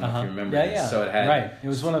class. I don't know if you remember this. Yeah. So it had, right. It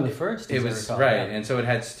was one of the first. It was right, and so it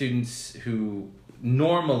had students who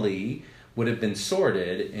normally would have been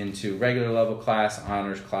sorted into regular level class,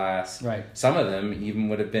 honors class. Right. Some of them even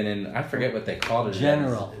would have been in, I forget what they called it.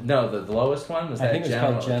 General. No, the lowest one was that. I think it was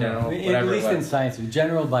called general. Whatever at least in science,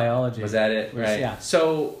 general biology. Was that it? Right. Yeah.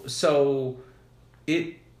 So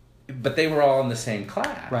it, but they were all in the same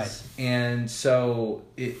class. Right. And so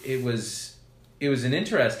it was an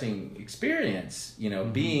interesting experience,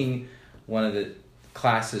 being one of the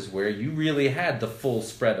classes where you really had the full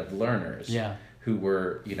spread of learners. Yeah. Who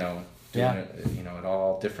were, doing it, at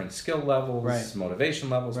all different skill levels, right. motivation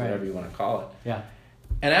levels, right. whatever you want to call it. Yeah.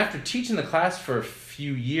 And after teaching the class for a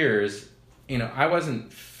few years, I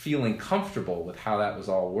wasn't feeling comfortable with how that was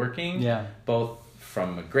all working. Yeah. Both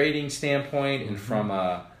from a grading standpoint and from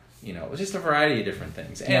a, just a variety of different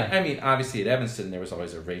things. And yeah. I mean, obviously at Evanston, there was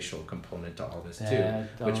always a racial component to all this too,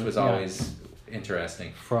 which was always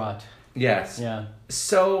interesting. Fraught. Yes. Yeah.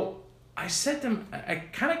 So I said to him, I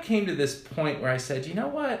kind of came to this point where I said, you know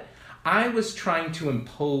what? I was trying to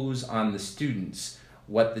impose on the students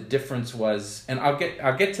what the difference was, and I'll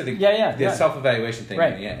get to the self-evaluation thing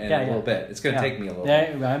in a little bit. It's going to take me a little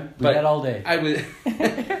bit. We got all day.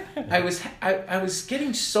 I was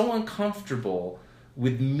getting so uncomfortable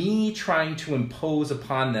with me trying to impose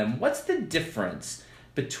upon them what's the difference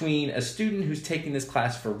between a student who's taking this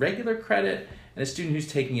class for regular credit and a student who's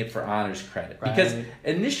taking it for honors credit. Right. Because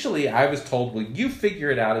initially I was told, well, you figure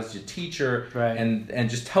it out as your teacher and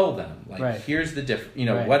just tell them, here's the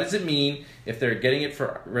difference. What does it mean if they're getting it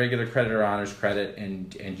for regular credit or honors credit,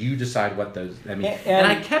 and you decide what those, and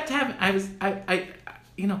I kept having,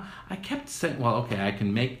 I kept saying, well, okay, I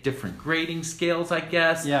can make different grading scales, I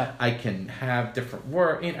guess. Yeah. I can have different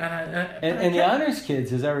work. And the honors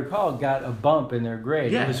kids, as I recall, got a bump in their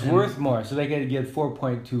grade. Yeah, it was worth more, so they could get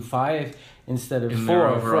 4.25 instead of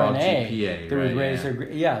 4 for an A. GPA, they would raise their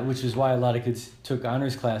grade. Which is why a lot of kids took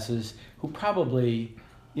honors classes who probably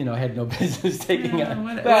had no business taking on.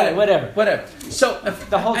 Whatever. So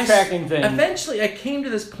the whole tracking thing. Eventually, I came to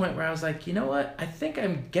this point where I was like, you know what? I think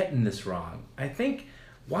I'm getting this wrong. I think,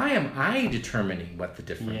 why am I determining what the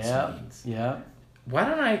difference means? Yeah. Why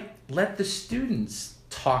don't I let the students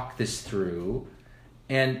talk this through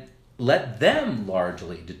and let them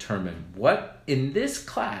largely determine what, in this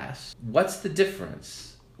class, what's the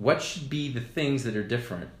difference? What should be the things that are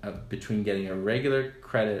different between getting a regular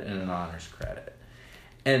credit and an honors credit?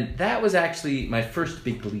 And that was actually my first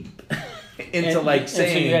big leap into saying... And so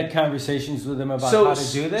you had conversations with them about how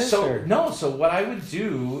to do this? So what I would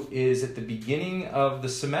do is at the beginning of the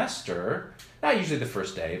semester, not usually the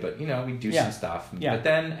first day, but we'd do some stuff. Yeah. But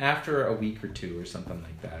then after a week or two or something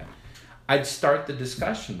like that, I'd start the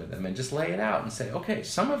discussion with them and just lay it out and say, okay,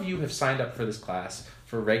 some of you have signed up for this class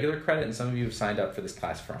for regular credit and some of you have signed up for this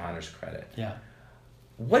class for honors credit. Yeah.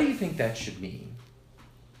 What do you think that should mean?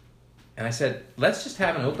 And I said, let's just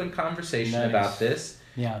have an open conversation about this.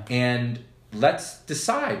 Yeah. And let's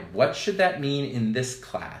decide what should that mean in this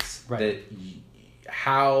class. Right.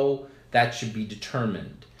 How that should be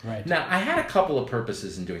determined. Right. Now, I had a couple of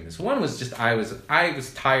purposes in doing this. One was just I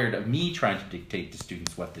was tired of me trying to dictate to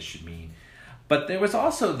students what this should mean. But there was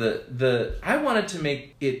also the I wanted to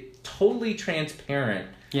make it totally transparent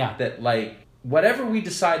that whatever we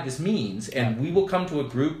decide this means, and we will come to a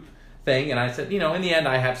group thing. And I said, in the end,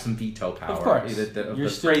 I have some veto power. Of course. You're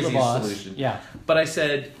still the boss. Solution. Yeah. But I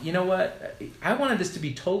said, you know what? I wanted this to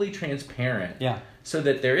be totally transparent. Yeah. So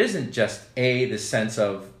that there isn't just the sense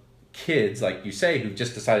of kids, like you say, who've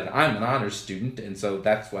just decided I'm an honors student and so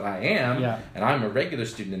that's what I am, and I'm a regular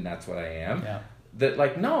student and that's what I am. Yeah.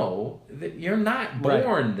 That no, that you're not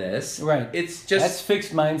born this. Right. It's just that's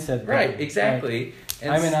fixed mindset. Right. Exactly. Right.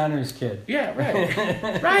 And I'm an honors kid. Yeah.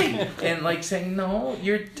 Right. Right. And saying no,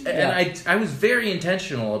 you're. And I was very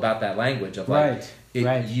intentional about that language of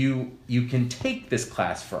Right. You can take this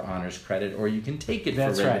class for honors credit, or you can take it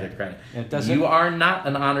That's for regular right. credit. It doesn't- You are not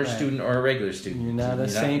an honor Right. student or a regular student. You're not a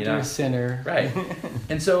saint or a sinner. Right.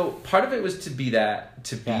 And so part of it was to be Yeah.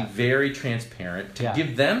 very transparent, to Yeah.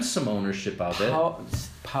 give them some ownership of it.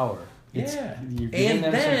 Power. Yeah. You're giving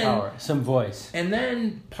them some power, some voice. And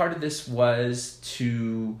then part of this was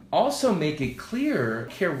to also make it clear,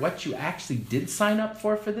 care what you actually did sign up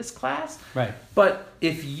for this class. Right. But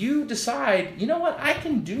if you decide, you know what, I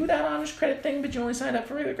can do that honors credit thing, but you only signed up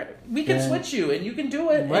for regular credit, we can switch you, and you can do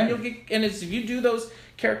it, Right. and you'll get. And if you do those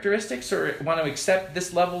characteristics or want to accept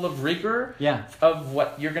this level of rigor Yeah. of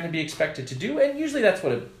what you're going to be expected to do, and usually that's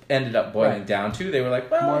what it ended up boiling Right. down to. They were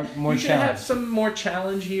like, well, More you should challenge. have some more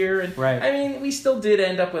challenge here. And Right. I mean, we still did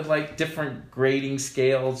end up with like different grading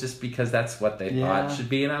scales just because that's what they thought Yeah. should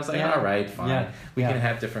be. And I was like, Yeah. all right, fine. Yeah. We Yeah. can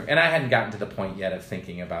have different. And I hadn't gotten to the point yet of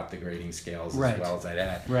thinking about the grading scales Right. as well as I'd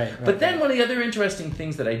had. Right. But then one of the other interesting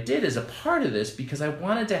things that I did as a part of this, because I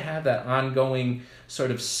wanted to have that ongoing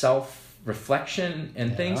sort of self-reflection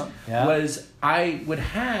and things, was I would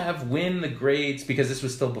have when the grades, because this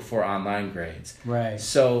was still before online grades. Right.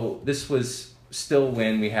 So this was still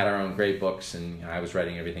when we had our own grade books, and I was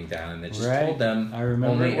writing everything down, and they just Right. told them I remember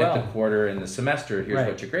only it well. at the quarter and the semester, here's Right.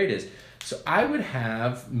 what your grade is. So I would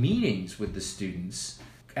have meetings with the students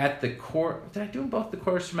at the core. Did I do them both the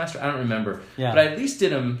quarter semester? I don't remember. Yeah. But I at least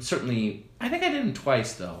did them, certainly, I think I did them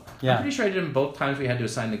twice though. Yeah. I'm pretty sure I did them both times we had to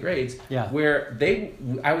assign the grades. Yeah. Where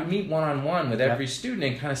I would meet one-on-one with every student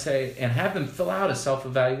and kind of say, and have them fill out a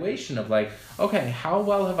self-evaluation of like, okay, how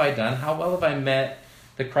well have I done? How well have I met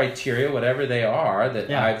the criteria, whatever they are,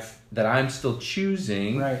 that I'm still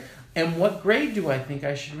choosing? Right. And what grade do I think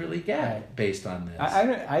I should really get Right. based on this?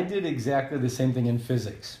 I did exactly the same thing in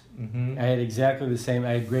physics. Mm-hmm. I had exactly the same.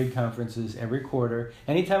 I had grade conferences every quarter.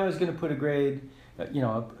 Anytime I was going to put a grade,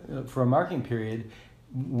 for a marking period,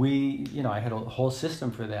 I had a whole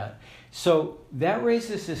system for that. So that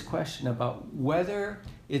raises this question about whether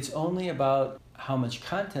it's only about how much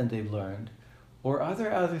content they've learned, or are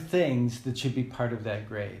there other things that should be part of that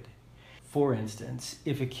grade. For instance,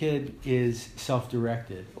 if a kid is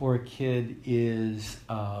self-directed, or a kid is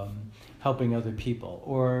helping other people,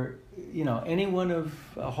 or any one of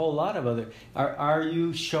a whole lot of other, are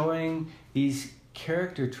you showing these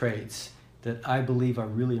character traits that I believe are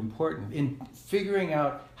really important in figuring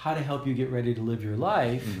out how to help you get ready to live your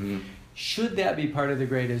life? Mm-hmm. Should that be part of the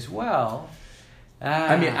grade as well?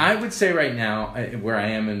 I mean, I would say right now, where I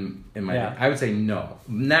am in my, I would say no.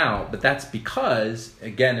 Now, but that's because,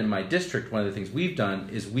 again, in my district, one of the things we've done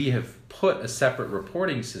is we have put a separate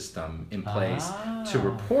reporting system in place to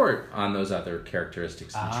report on those other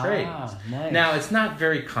characteristics and traits. Nice. Now, it's not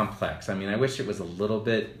very complex. I mean, I wish it was a little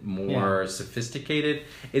bit more sophisticated.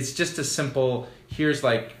 It's just a simple,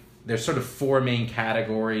 there's sort of 4 main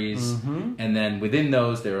categories, and then within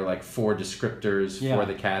those there are like 4 descriptors for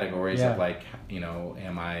the categories of like,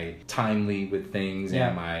 am I timely with things?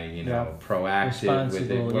 Am I, proactive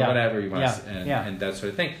with it? Whatever you want to, and that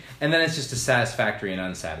sort of thing. And then it's just a satisfactory and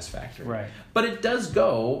unsatisfactory. Right. But it does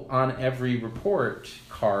go on every report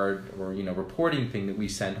card or reporting thing that we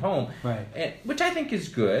send home, right? Which I think is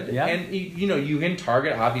good. Yeah. And you can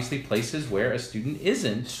target obviously places where a student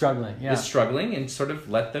isn't struggling, is struggling, and sort of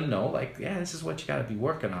let them know like, this is what you got to be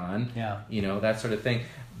working on. That sort of thing.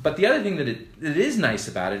 But the other thing that it is nice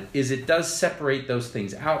about it is it does separate those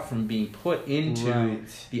things out from being put into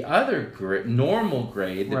the other normal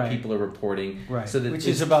grade that people are reporting. Right. So that which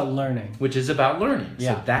is about learning. Which is about learning.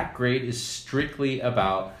 Yeah. So that grade is strictly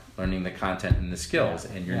about learning the content and the skills,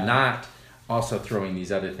 and you're not also throwing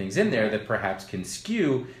these other things in there that perhaps can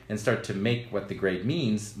skew and start to make what the grade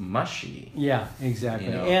means mushy. Yeah,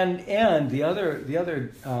 exactly. And the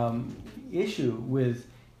other issue with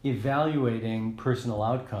evaluating personal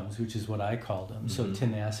outcomes, which is what I call them, so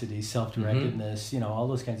tenacity, self-directedness, all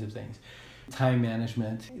those kinds of things, time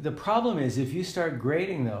management. The problem is if you start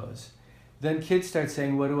grading those, then kids start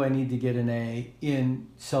saying, what do I need to get an A in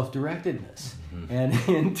self-directedness? And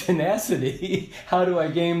in tenacity, how do I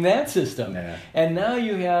game that system? And now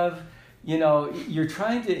you have, you're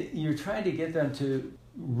trying to get them to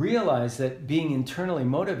realize that being internally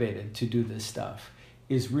motivated to do this stuff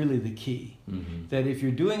is really the key. That if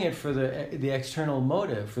you're doing it for the external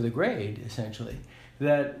motive, for the grade, essentially,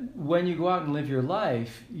 that when you go out and live your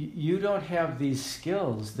life, you don't have these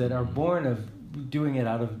skills that are born of doing it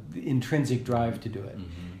out of intrinsic drive to do it.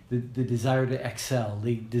 The desire to excel,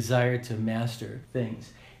 the desire to master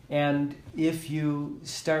things. And if you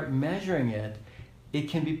start measuring it, it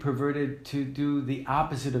can be perverted to do the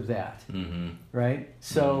opposite of that, right?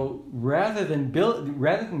 So rather than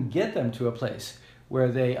get them to a place where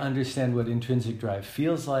they understand what intrinsic drive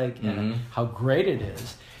feels like and how great it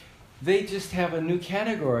is. They just have a new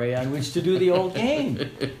category on which to do the old game.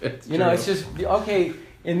 It's just, okay,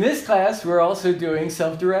 in this class, we're also doing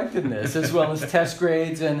self-directedness as well as test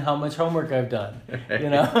grades and how much homework I've done,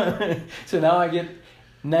 So now I get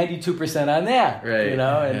 92% on that, right.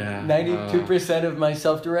 And 92% of my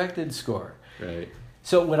self-directed score. Right.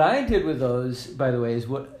 So what I did with those, by the way, is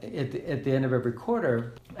what at the end of every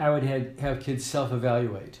quarter, I would have kids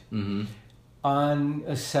self-evaluate on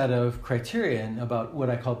a set of criterion about what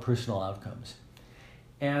I call personal outcomes.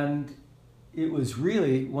 And it was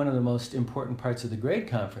really one of the most important parts of the grade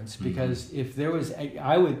conference, because if there was,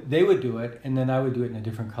 they would do it, and then I would do it in a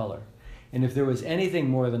different color. And if there was anything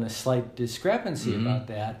more than a slight discrepancy about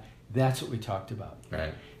that, that's what we talked about.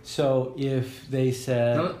 Right. So if they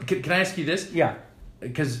said... Now, can I ask you this? Yeah.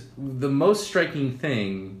 Because the most striking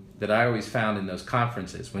thing that I always found in those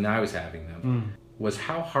conferences when I was having them was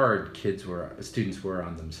how hard students were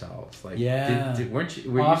on themselves. Like, were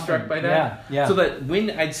you struck by that? Yeah. So that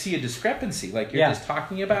when I'd see a discrepancy, like you're just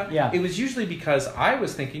talking about, it was usually because I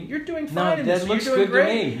was thinking, you're doing fine in this, you're doing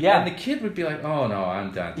great. Yeah. And the kid would be like, oh no,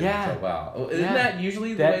 I'm not doing so well. Isn't that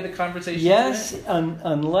usually the way the conversation is? Yes,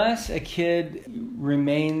 unless a kid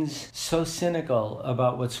remains so cynical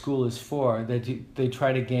about what school is for that they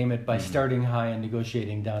try to game it by starting high and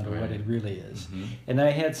negotiating down to what it really is. And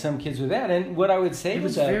I had some kids with that, and what I would say it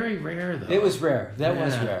was very rare, though. It was rare. That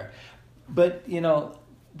was rare. But,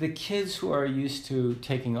 the kids who are used to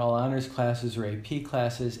taking all honors classes or AP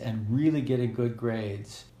classes and really getting good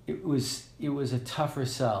grades, it was a tougher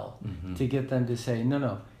sell to get them to say,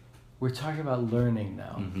 no, we're talking about learning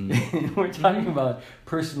now. We're talking about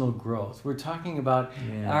personal growth. We're talking about,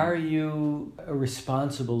 are you a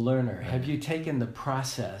responsible learner? Right. Have you taken the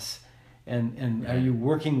process? And are you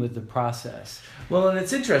working with the process? Well, and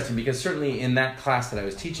it's interesting because certainly in that class that I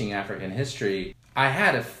was teaching African history, I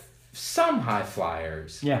had some high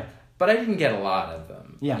flyers. Yeah. But I didn't get a lot of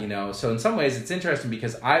them. Yeah. So in some ways it's interesting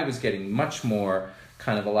because I was getting much more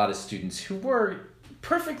kind of a lot of students who were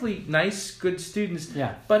perfectly nice, good students,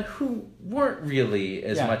 but who weren't really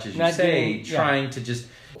as much as you say, trying to just,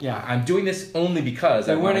 I'm doing this only because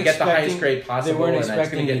I want to get the highest grade possible. They weren't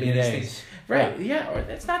expecting to get A's. Right, or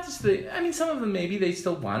it's not just some of them maybe they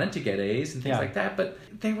still wanted to get A's and things like that, but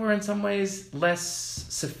they were in some ways less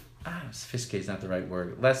sophisticated is not the right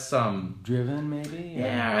word, less driven maybe?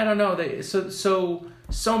 I don't know.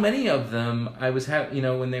 So many of them I was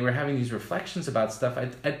when they were having these reflections about stuff,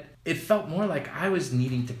 it felt more like I was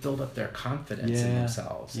needing to build up their confidence in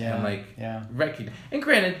themselves and recognize. And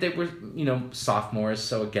granted, they were sophomores,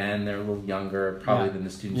 so again they're a little younger probably than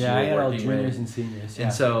the students you were working with. I had all juniors and seniors.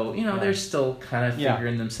 And so they're still kind of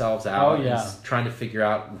figuring themselves out, and trying to figure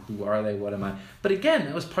out who are they, what am I. But again,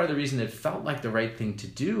 that was part of the reason it felt like the right thing to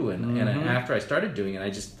do. And after I started doing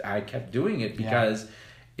it, I kept doing it because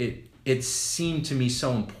it seemed to me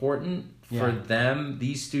so important for them,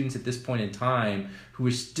 these students at this point in time, who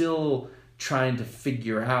are still trying to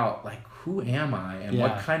figure out, like, who am I and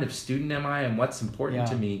what kind of student am I and what's important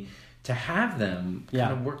to me, to have them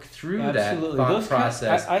kind of work through that thought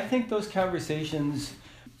process. I think those conversations,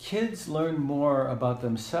 kids learn more about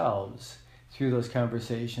themselves through those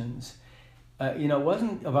conversations. It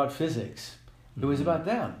wasn't about physics. It was about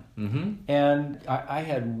them. And I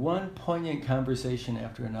had one poignant conversation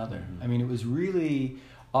after another. I mean, it was really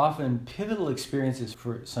often pivotal experiences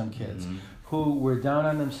for some kids who were down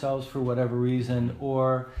on themselves for whatever reason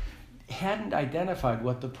or hadn't identified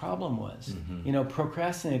what the problem was.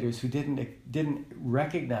 Procrastinators who didn't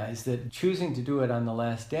recognize that choosing to do it on the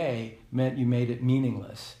last day meant you made it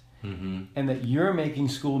meaningless. And that you're making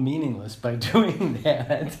school meaningless by doing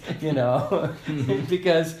that,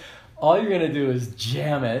 because all you're going to do is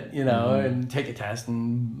jam it, and take a test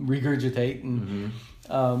and regurgitate. And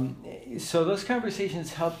so those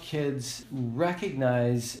conversations help kids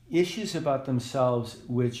recognize issues about themselves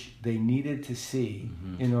which they needed to see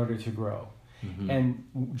in order to grow. And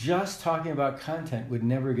just talking about content would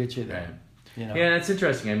never get you there. Right. Yeah, it's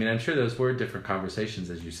interesting. I mean, I'm sure those were different conversations,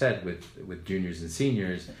 as you said, with juniors and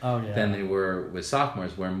seniors than they were with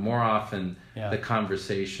sophomores, where more often the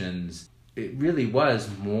conversations, it really was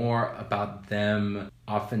more about them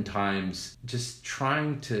oftentimes just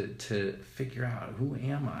trying to figure out, who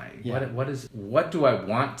am I? What do I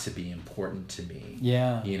want to be important to me?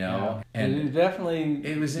 And it definitely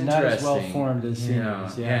it was not as well formed as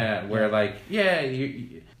seniors.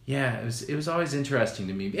 It was always interesting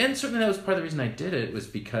to me. And certainly that was part of the reason I did it, was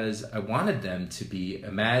because I wanted them to be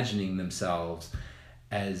imagining themselves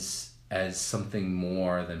as as something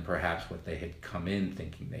more than perhaps what they had come in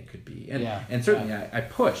thinking they could be. And Yeah. and certainly I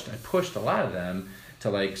pushed a lot of them to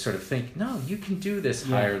like sort of think, no, you can do this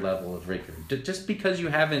higher level of rigor. Just because you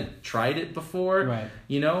haven't tried it before, Right.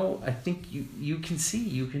 you know, I think you can see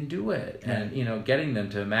you can do it. Right. And, you know, getting them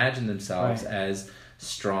to imagine themselves Right. as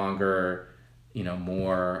stronger, you know,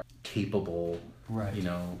 more capable, Right. you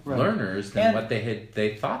know, Right. learners than And- what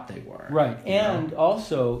they thought they were. Right. you know? And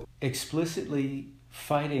also explicitly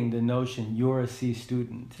fighting the notion you're a C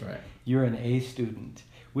student. Right. You're an A student,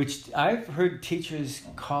 which I've heard teachers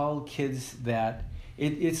call kids that.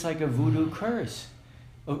 It's like a voodoo curse.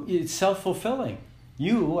 It's self-fulfilling.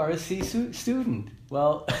 You are a C student.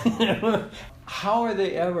 Well, how are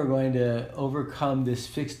they ever going to overcome this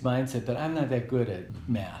fixed mindset that I'm not that good at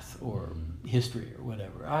math or history or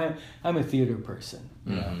whatever? I'm a theater person.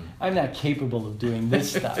 You know? I'm not capable of doing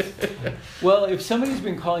this stuff. Well, if somebody's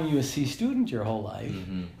been calling you a C student your whole life,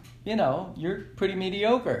 you know, you're pretty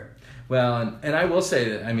mediocre. Well, and I will say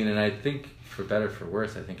that, I mean, and I think for better or for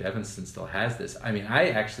worse, I think Evanston still has this. I mean, I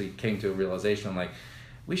actually came to a realization, I'm like,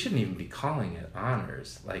 we shouldn't even be calling it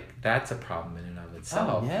honors. Like, that's a problem in and of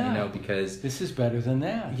itself, you know, because... This is better than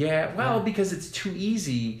that. Yeah, well, because it's too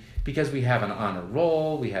easy, because we have an honor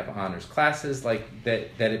roll, we have honors classes, like, that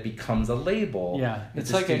it becomes a label. Yeah, that it's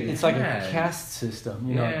the like student a has. caste system,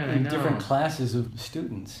 you know, Yeah, I in know. different classes of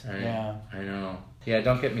students. Right. Yeah. I know. Yeah,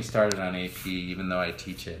 don't get me started on AP, even though I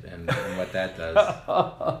teach it and what that does.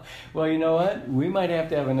 Well, you know what? We might have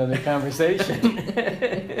to have another conversation.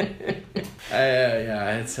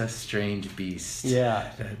 Yeah, it's a strange beast.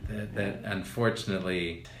 Yeah. That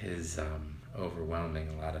unfortunately is overwhelming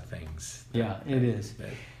a lot of things. Yeah, it is. That-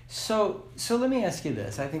 So let me ask you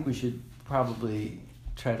this. I think we should probably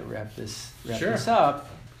try to wrap this Sure. up.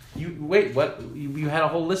 You wait. What? You had a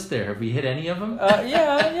whole list there. Have we hit any of them?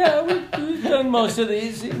 Yeah, we've done most of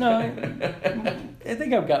these. You know, I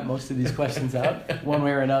think I've got most of these questions out, one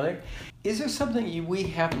way or another. Is there something we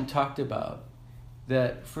haven't talked about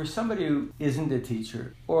that for somebody who isn't a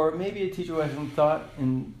teacher, or maybe a teacher who hasn't thought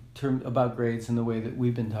about grades in the way that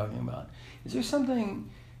we've been talking about, is there something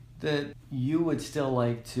that you would still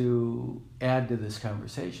like to add to this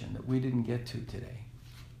conversation that we didn't get to today?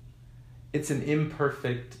 It's an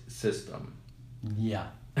imperfect system. Yeah.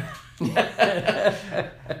 I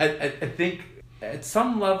think at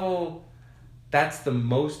some level, that's the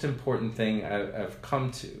most important thing I've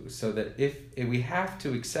come to. So that if we have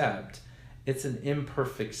to accept, it's an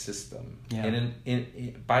imperfect system. Yeah.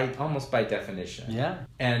 Almost by definition. Yeah.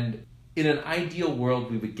 And in an ideal world,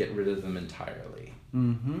 we would get rid of them entirely.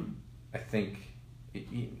 Mm-hmm. I think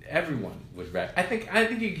everyone would. I think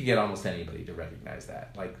you could get almost anybody to recognize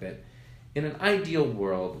that. Like that. In an ideal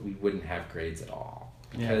world, we wouldn't have grades at all,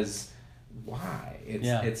 because why?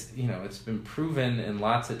 It's you know, it's been proven in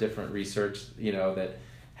lots of different research, you know, that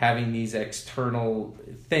having these external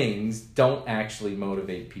things don't actually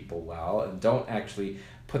motivate people well and don't actually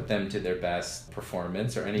put them to their best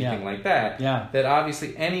performance or anything like that. Yeah. That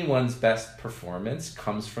obviously anyone's best performance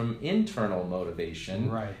comes from internal motivation,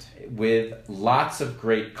 Right. with lots of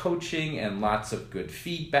great coaching and lots of good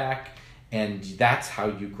feedback. And that's how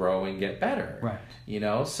you grow and get better. Right. You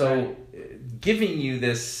know, so giving you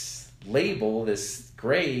this label, this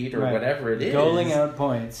grade or whatever it is, doling out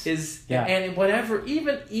points and whatever,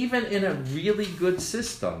 even in a really good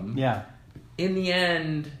system, in the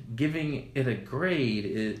end, giving it a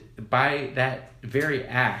grade by that very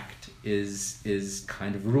act is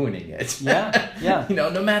kind of ruining it. Yeah. You know,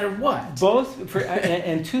 no matter what. Both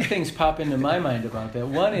and two things pop into my mind about that.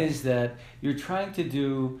 One is that you're trying to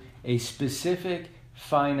do a specific,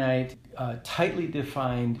 finite, tightly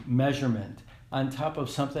defined measurement on top of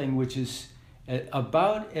something which is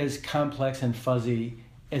about as complex and fuzzy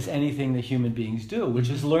as anything that human beings do, which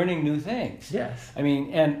is learning new things. Yes. I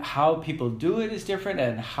mean, and how people do it is different,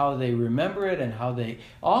 and how they remember it, and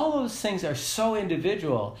all those things are so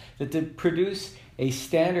individual that to produce a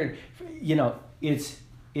standard, you know, it's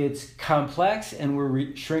complex, and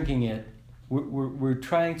we're shrinking it. We're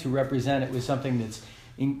trying to represent it with something that's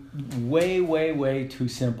way too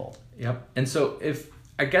simple. Yep. And so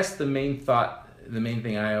I guess the main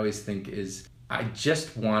thing I always think is, I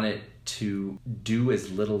just want it to do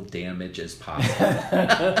as little damage as possible.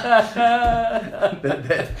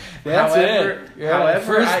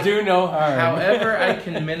 However, do no harm. However I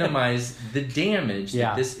can minimize the damage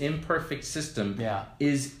that this imperfect system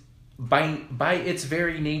is by its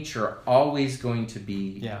very nature always going to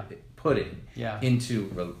be putting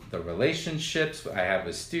into the relationships I have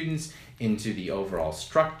with students, into the overall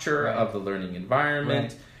structure of the learning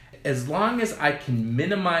environment. as long as I can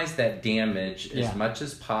minimize that damage Yeah. as much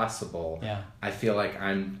as possible, Yeah. I feel like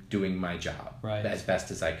I'm doing my job Right. as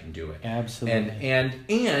best as I can do it. Absolutely.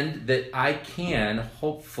 And that I can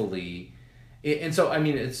hopefully, and so I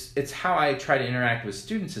mean it's how I try to interact with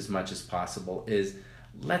students as much as possible is,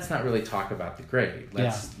 let's not really talk about the grade.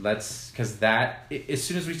 Let's because that as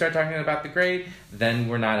soon as we start talking about the grade, then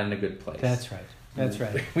we're not in a good place. That's right. That's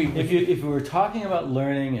right. We- If we were talking about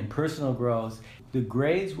learning and personal growth, the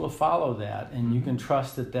grades will follow that, and you can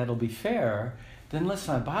trust that that'll be fair. Then let's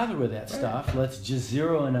not bother with that stuff. Let's just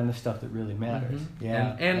zero in on the stuff that really matters. Mm-hmm.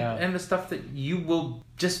 Yeah, and the stuff that you will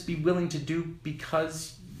just be willing to do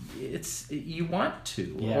because you want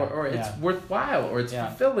to, Yeah, or it's yeah. worthwhile, or it's Yeah.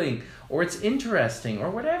 fulfilling, or it's interesting,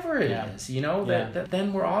 or whatever it Yeah. is. You know Yeah. that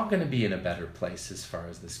then we're all going to be in a better place as far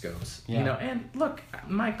as this goes. Yeah. You know, and look,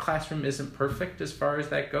 my classroom isn't perfect as far as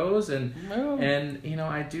that goes, and No. you know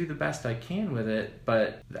I do the best I can with it.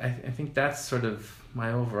 But I think that's sort of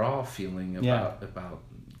my overall feeling about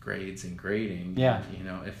grades and grading. Yeah. You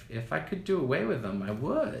know, if I could do away with them, I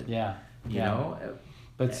would. Yeah. You Yeah. know.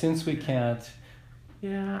 But since we can't,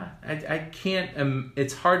 Yeah, I can't.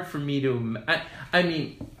 It's hard for me to. I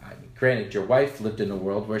mean, granted, your wife lived in a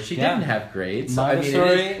world where she Yeah. didn't have grades. So,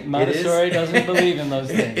 Montessori doesn't believe in those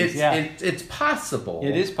things. It's possible.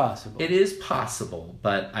 It is possible. It is possible,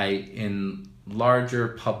 but in larger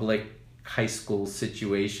public high school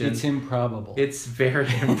situations, It's improbable. it's very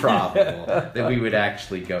improbable that we would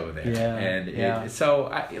actually go there. Yeah, And yeah. so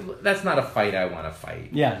that's not a fight I want to fight.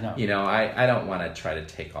 Yeah, no. You know, I don't want to try to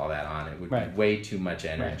take all that on. It would Right. be way too much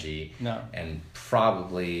energy. No. And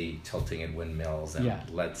probably tilting at windmills. And Yeah.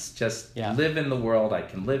 let's just Yeah. live in the world I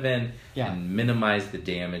can live in Yeah. and minimize the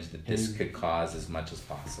damage that this And- could cause as much as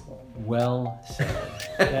possible. Well said.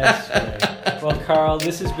 That's great. Well, Carl,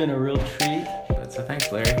 this has been a real treat. So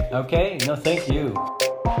thanks, Larry. Okay, no, thank you.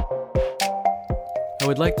 I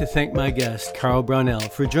would like to thank my guest, Carl Brownell,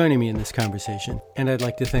 for joining me in this conversation, and I'd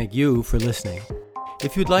like to thank you for listening.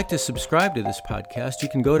 If you'd like to subscribe to this podcast, you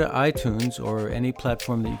can go to iTunes or any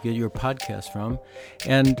platform that you get your podcast from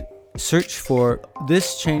and search for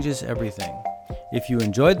This Changes Everything. If you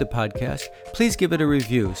enjoyed the podcast, please give it a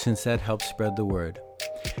review since that helps spread the word.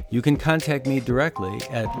 You can contact me directly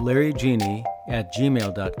at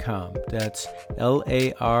larrygeni@gmail.com. That's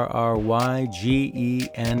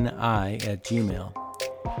LARRYGENI@gmail.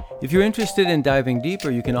 If you're interested in diving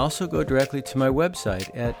deeper, you can also go directly to my website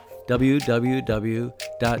at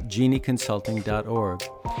www.genieconsulting.org.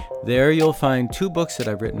 There you'll find 2 books that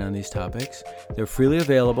I've written on these topics. They're freely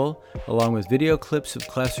available, along with video clips of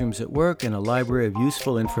classrooms at work and a library of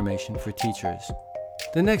useful information for teachers.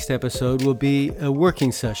 The next episode will be a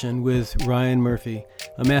working session with Ryan Murphy,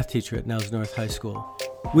 a math teacher at Niles North High School.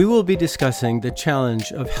 We will be discussing the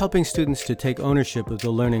challenge of helping students to take ownership of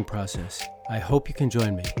the learning process. I hope you can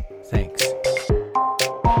join me. Thanks.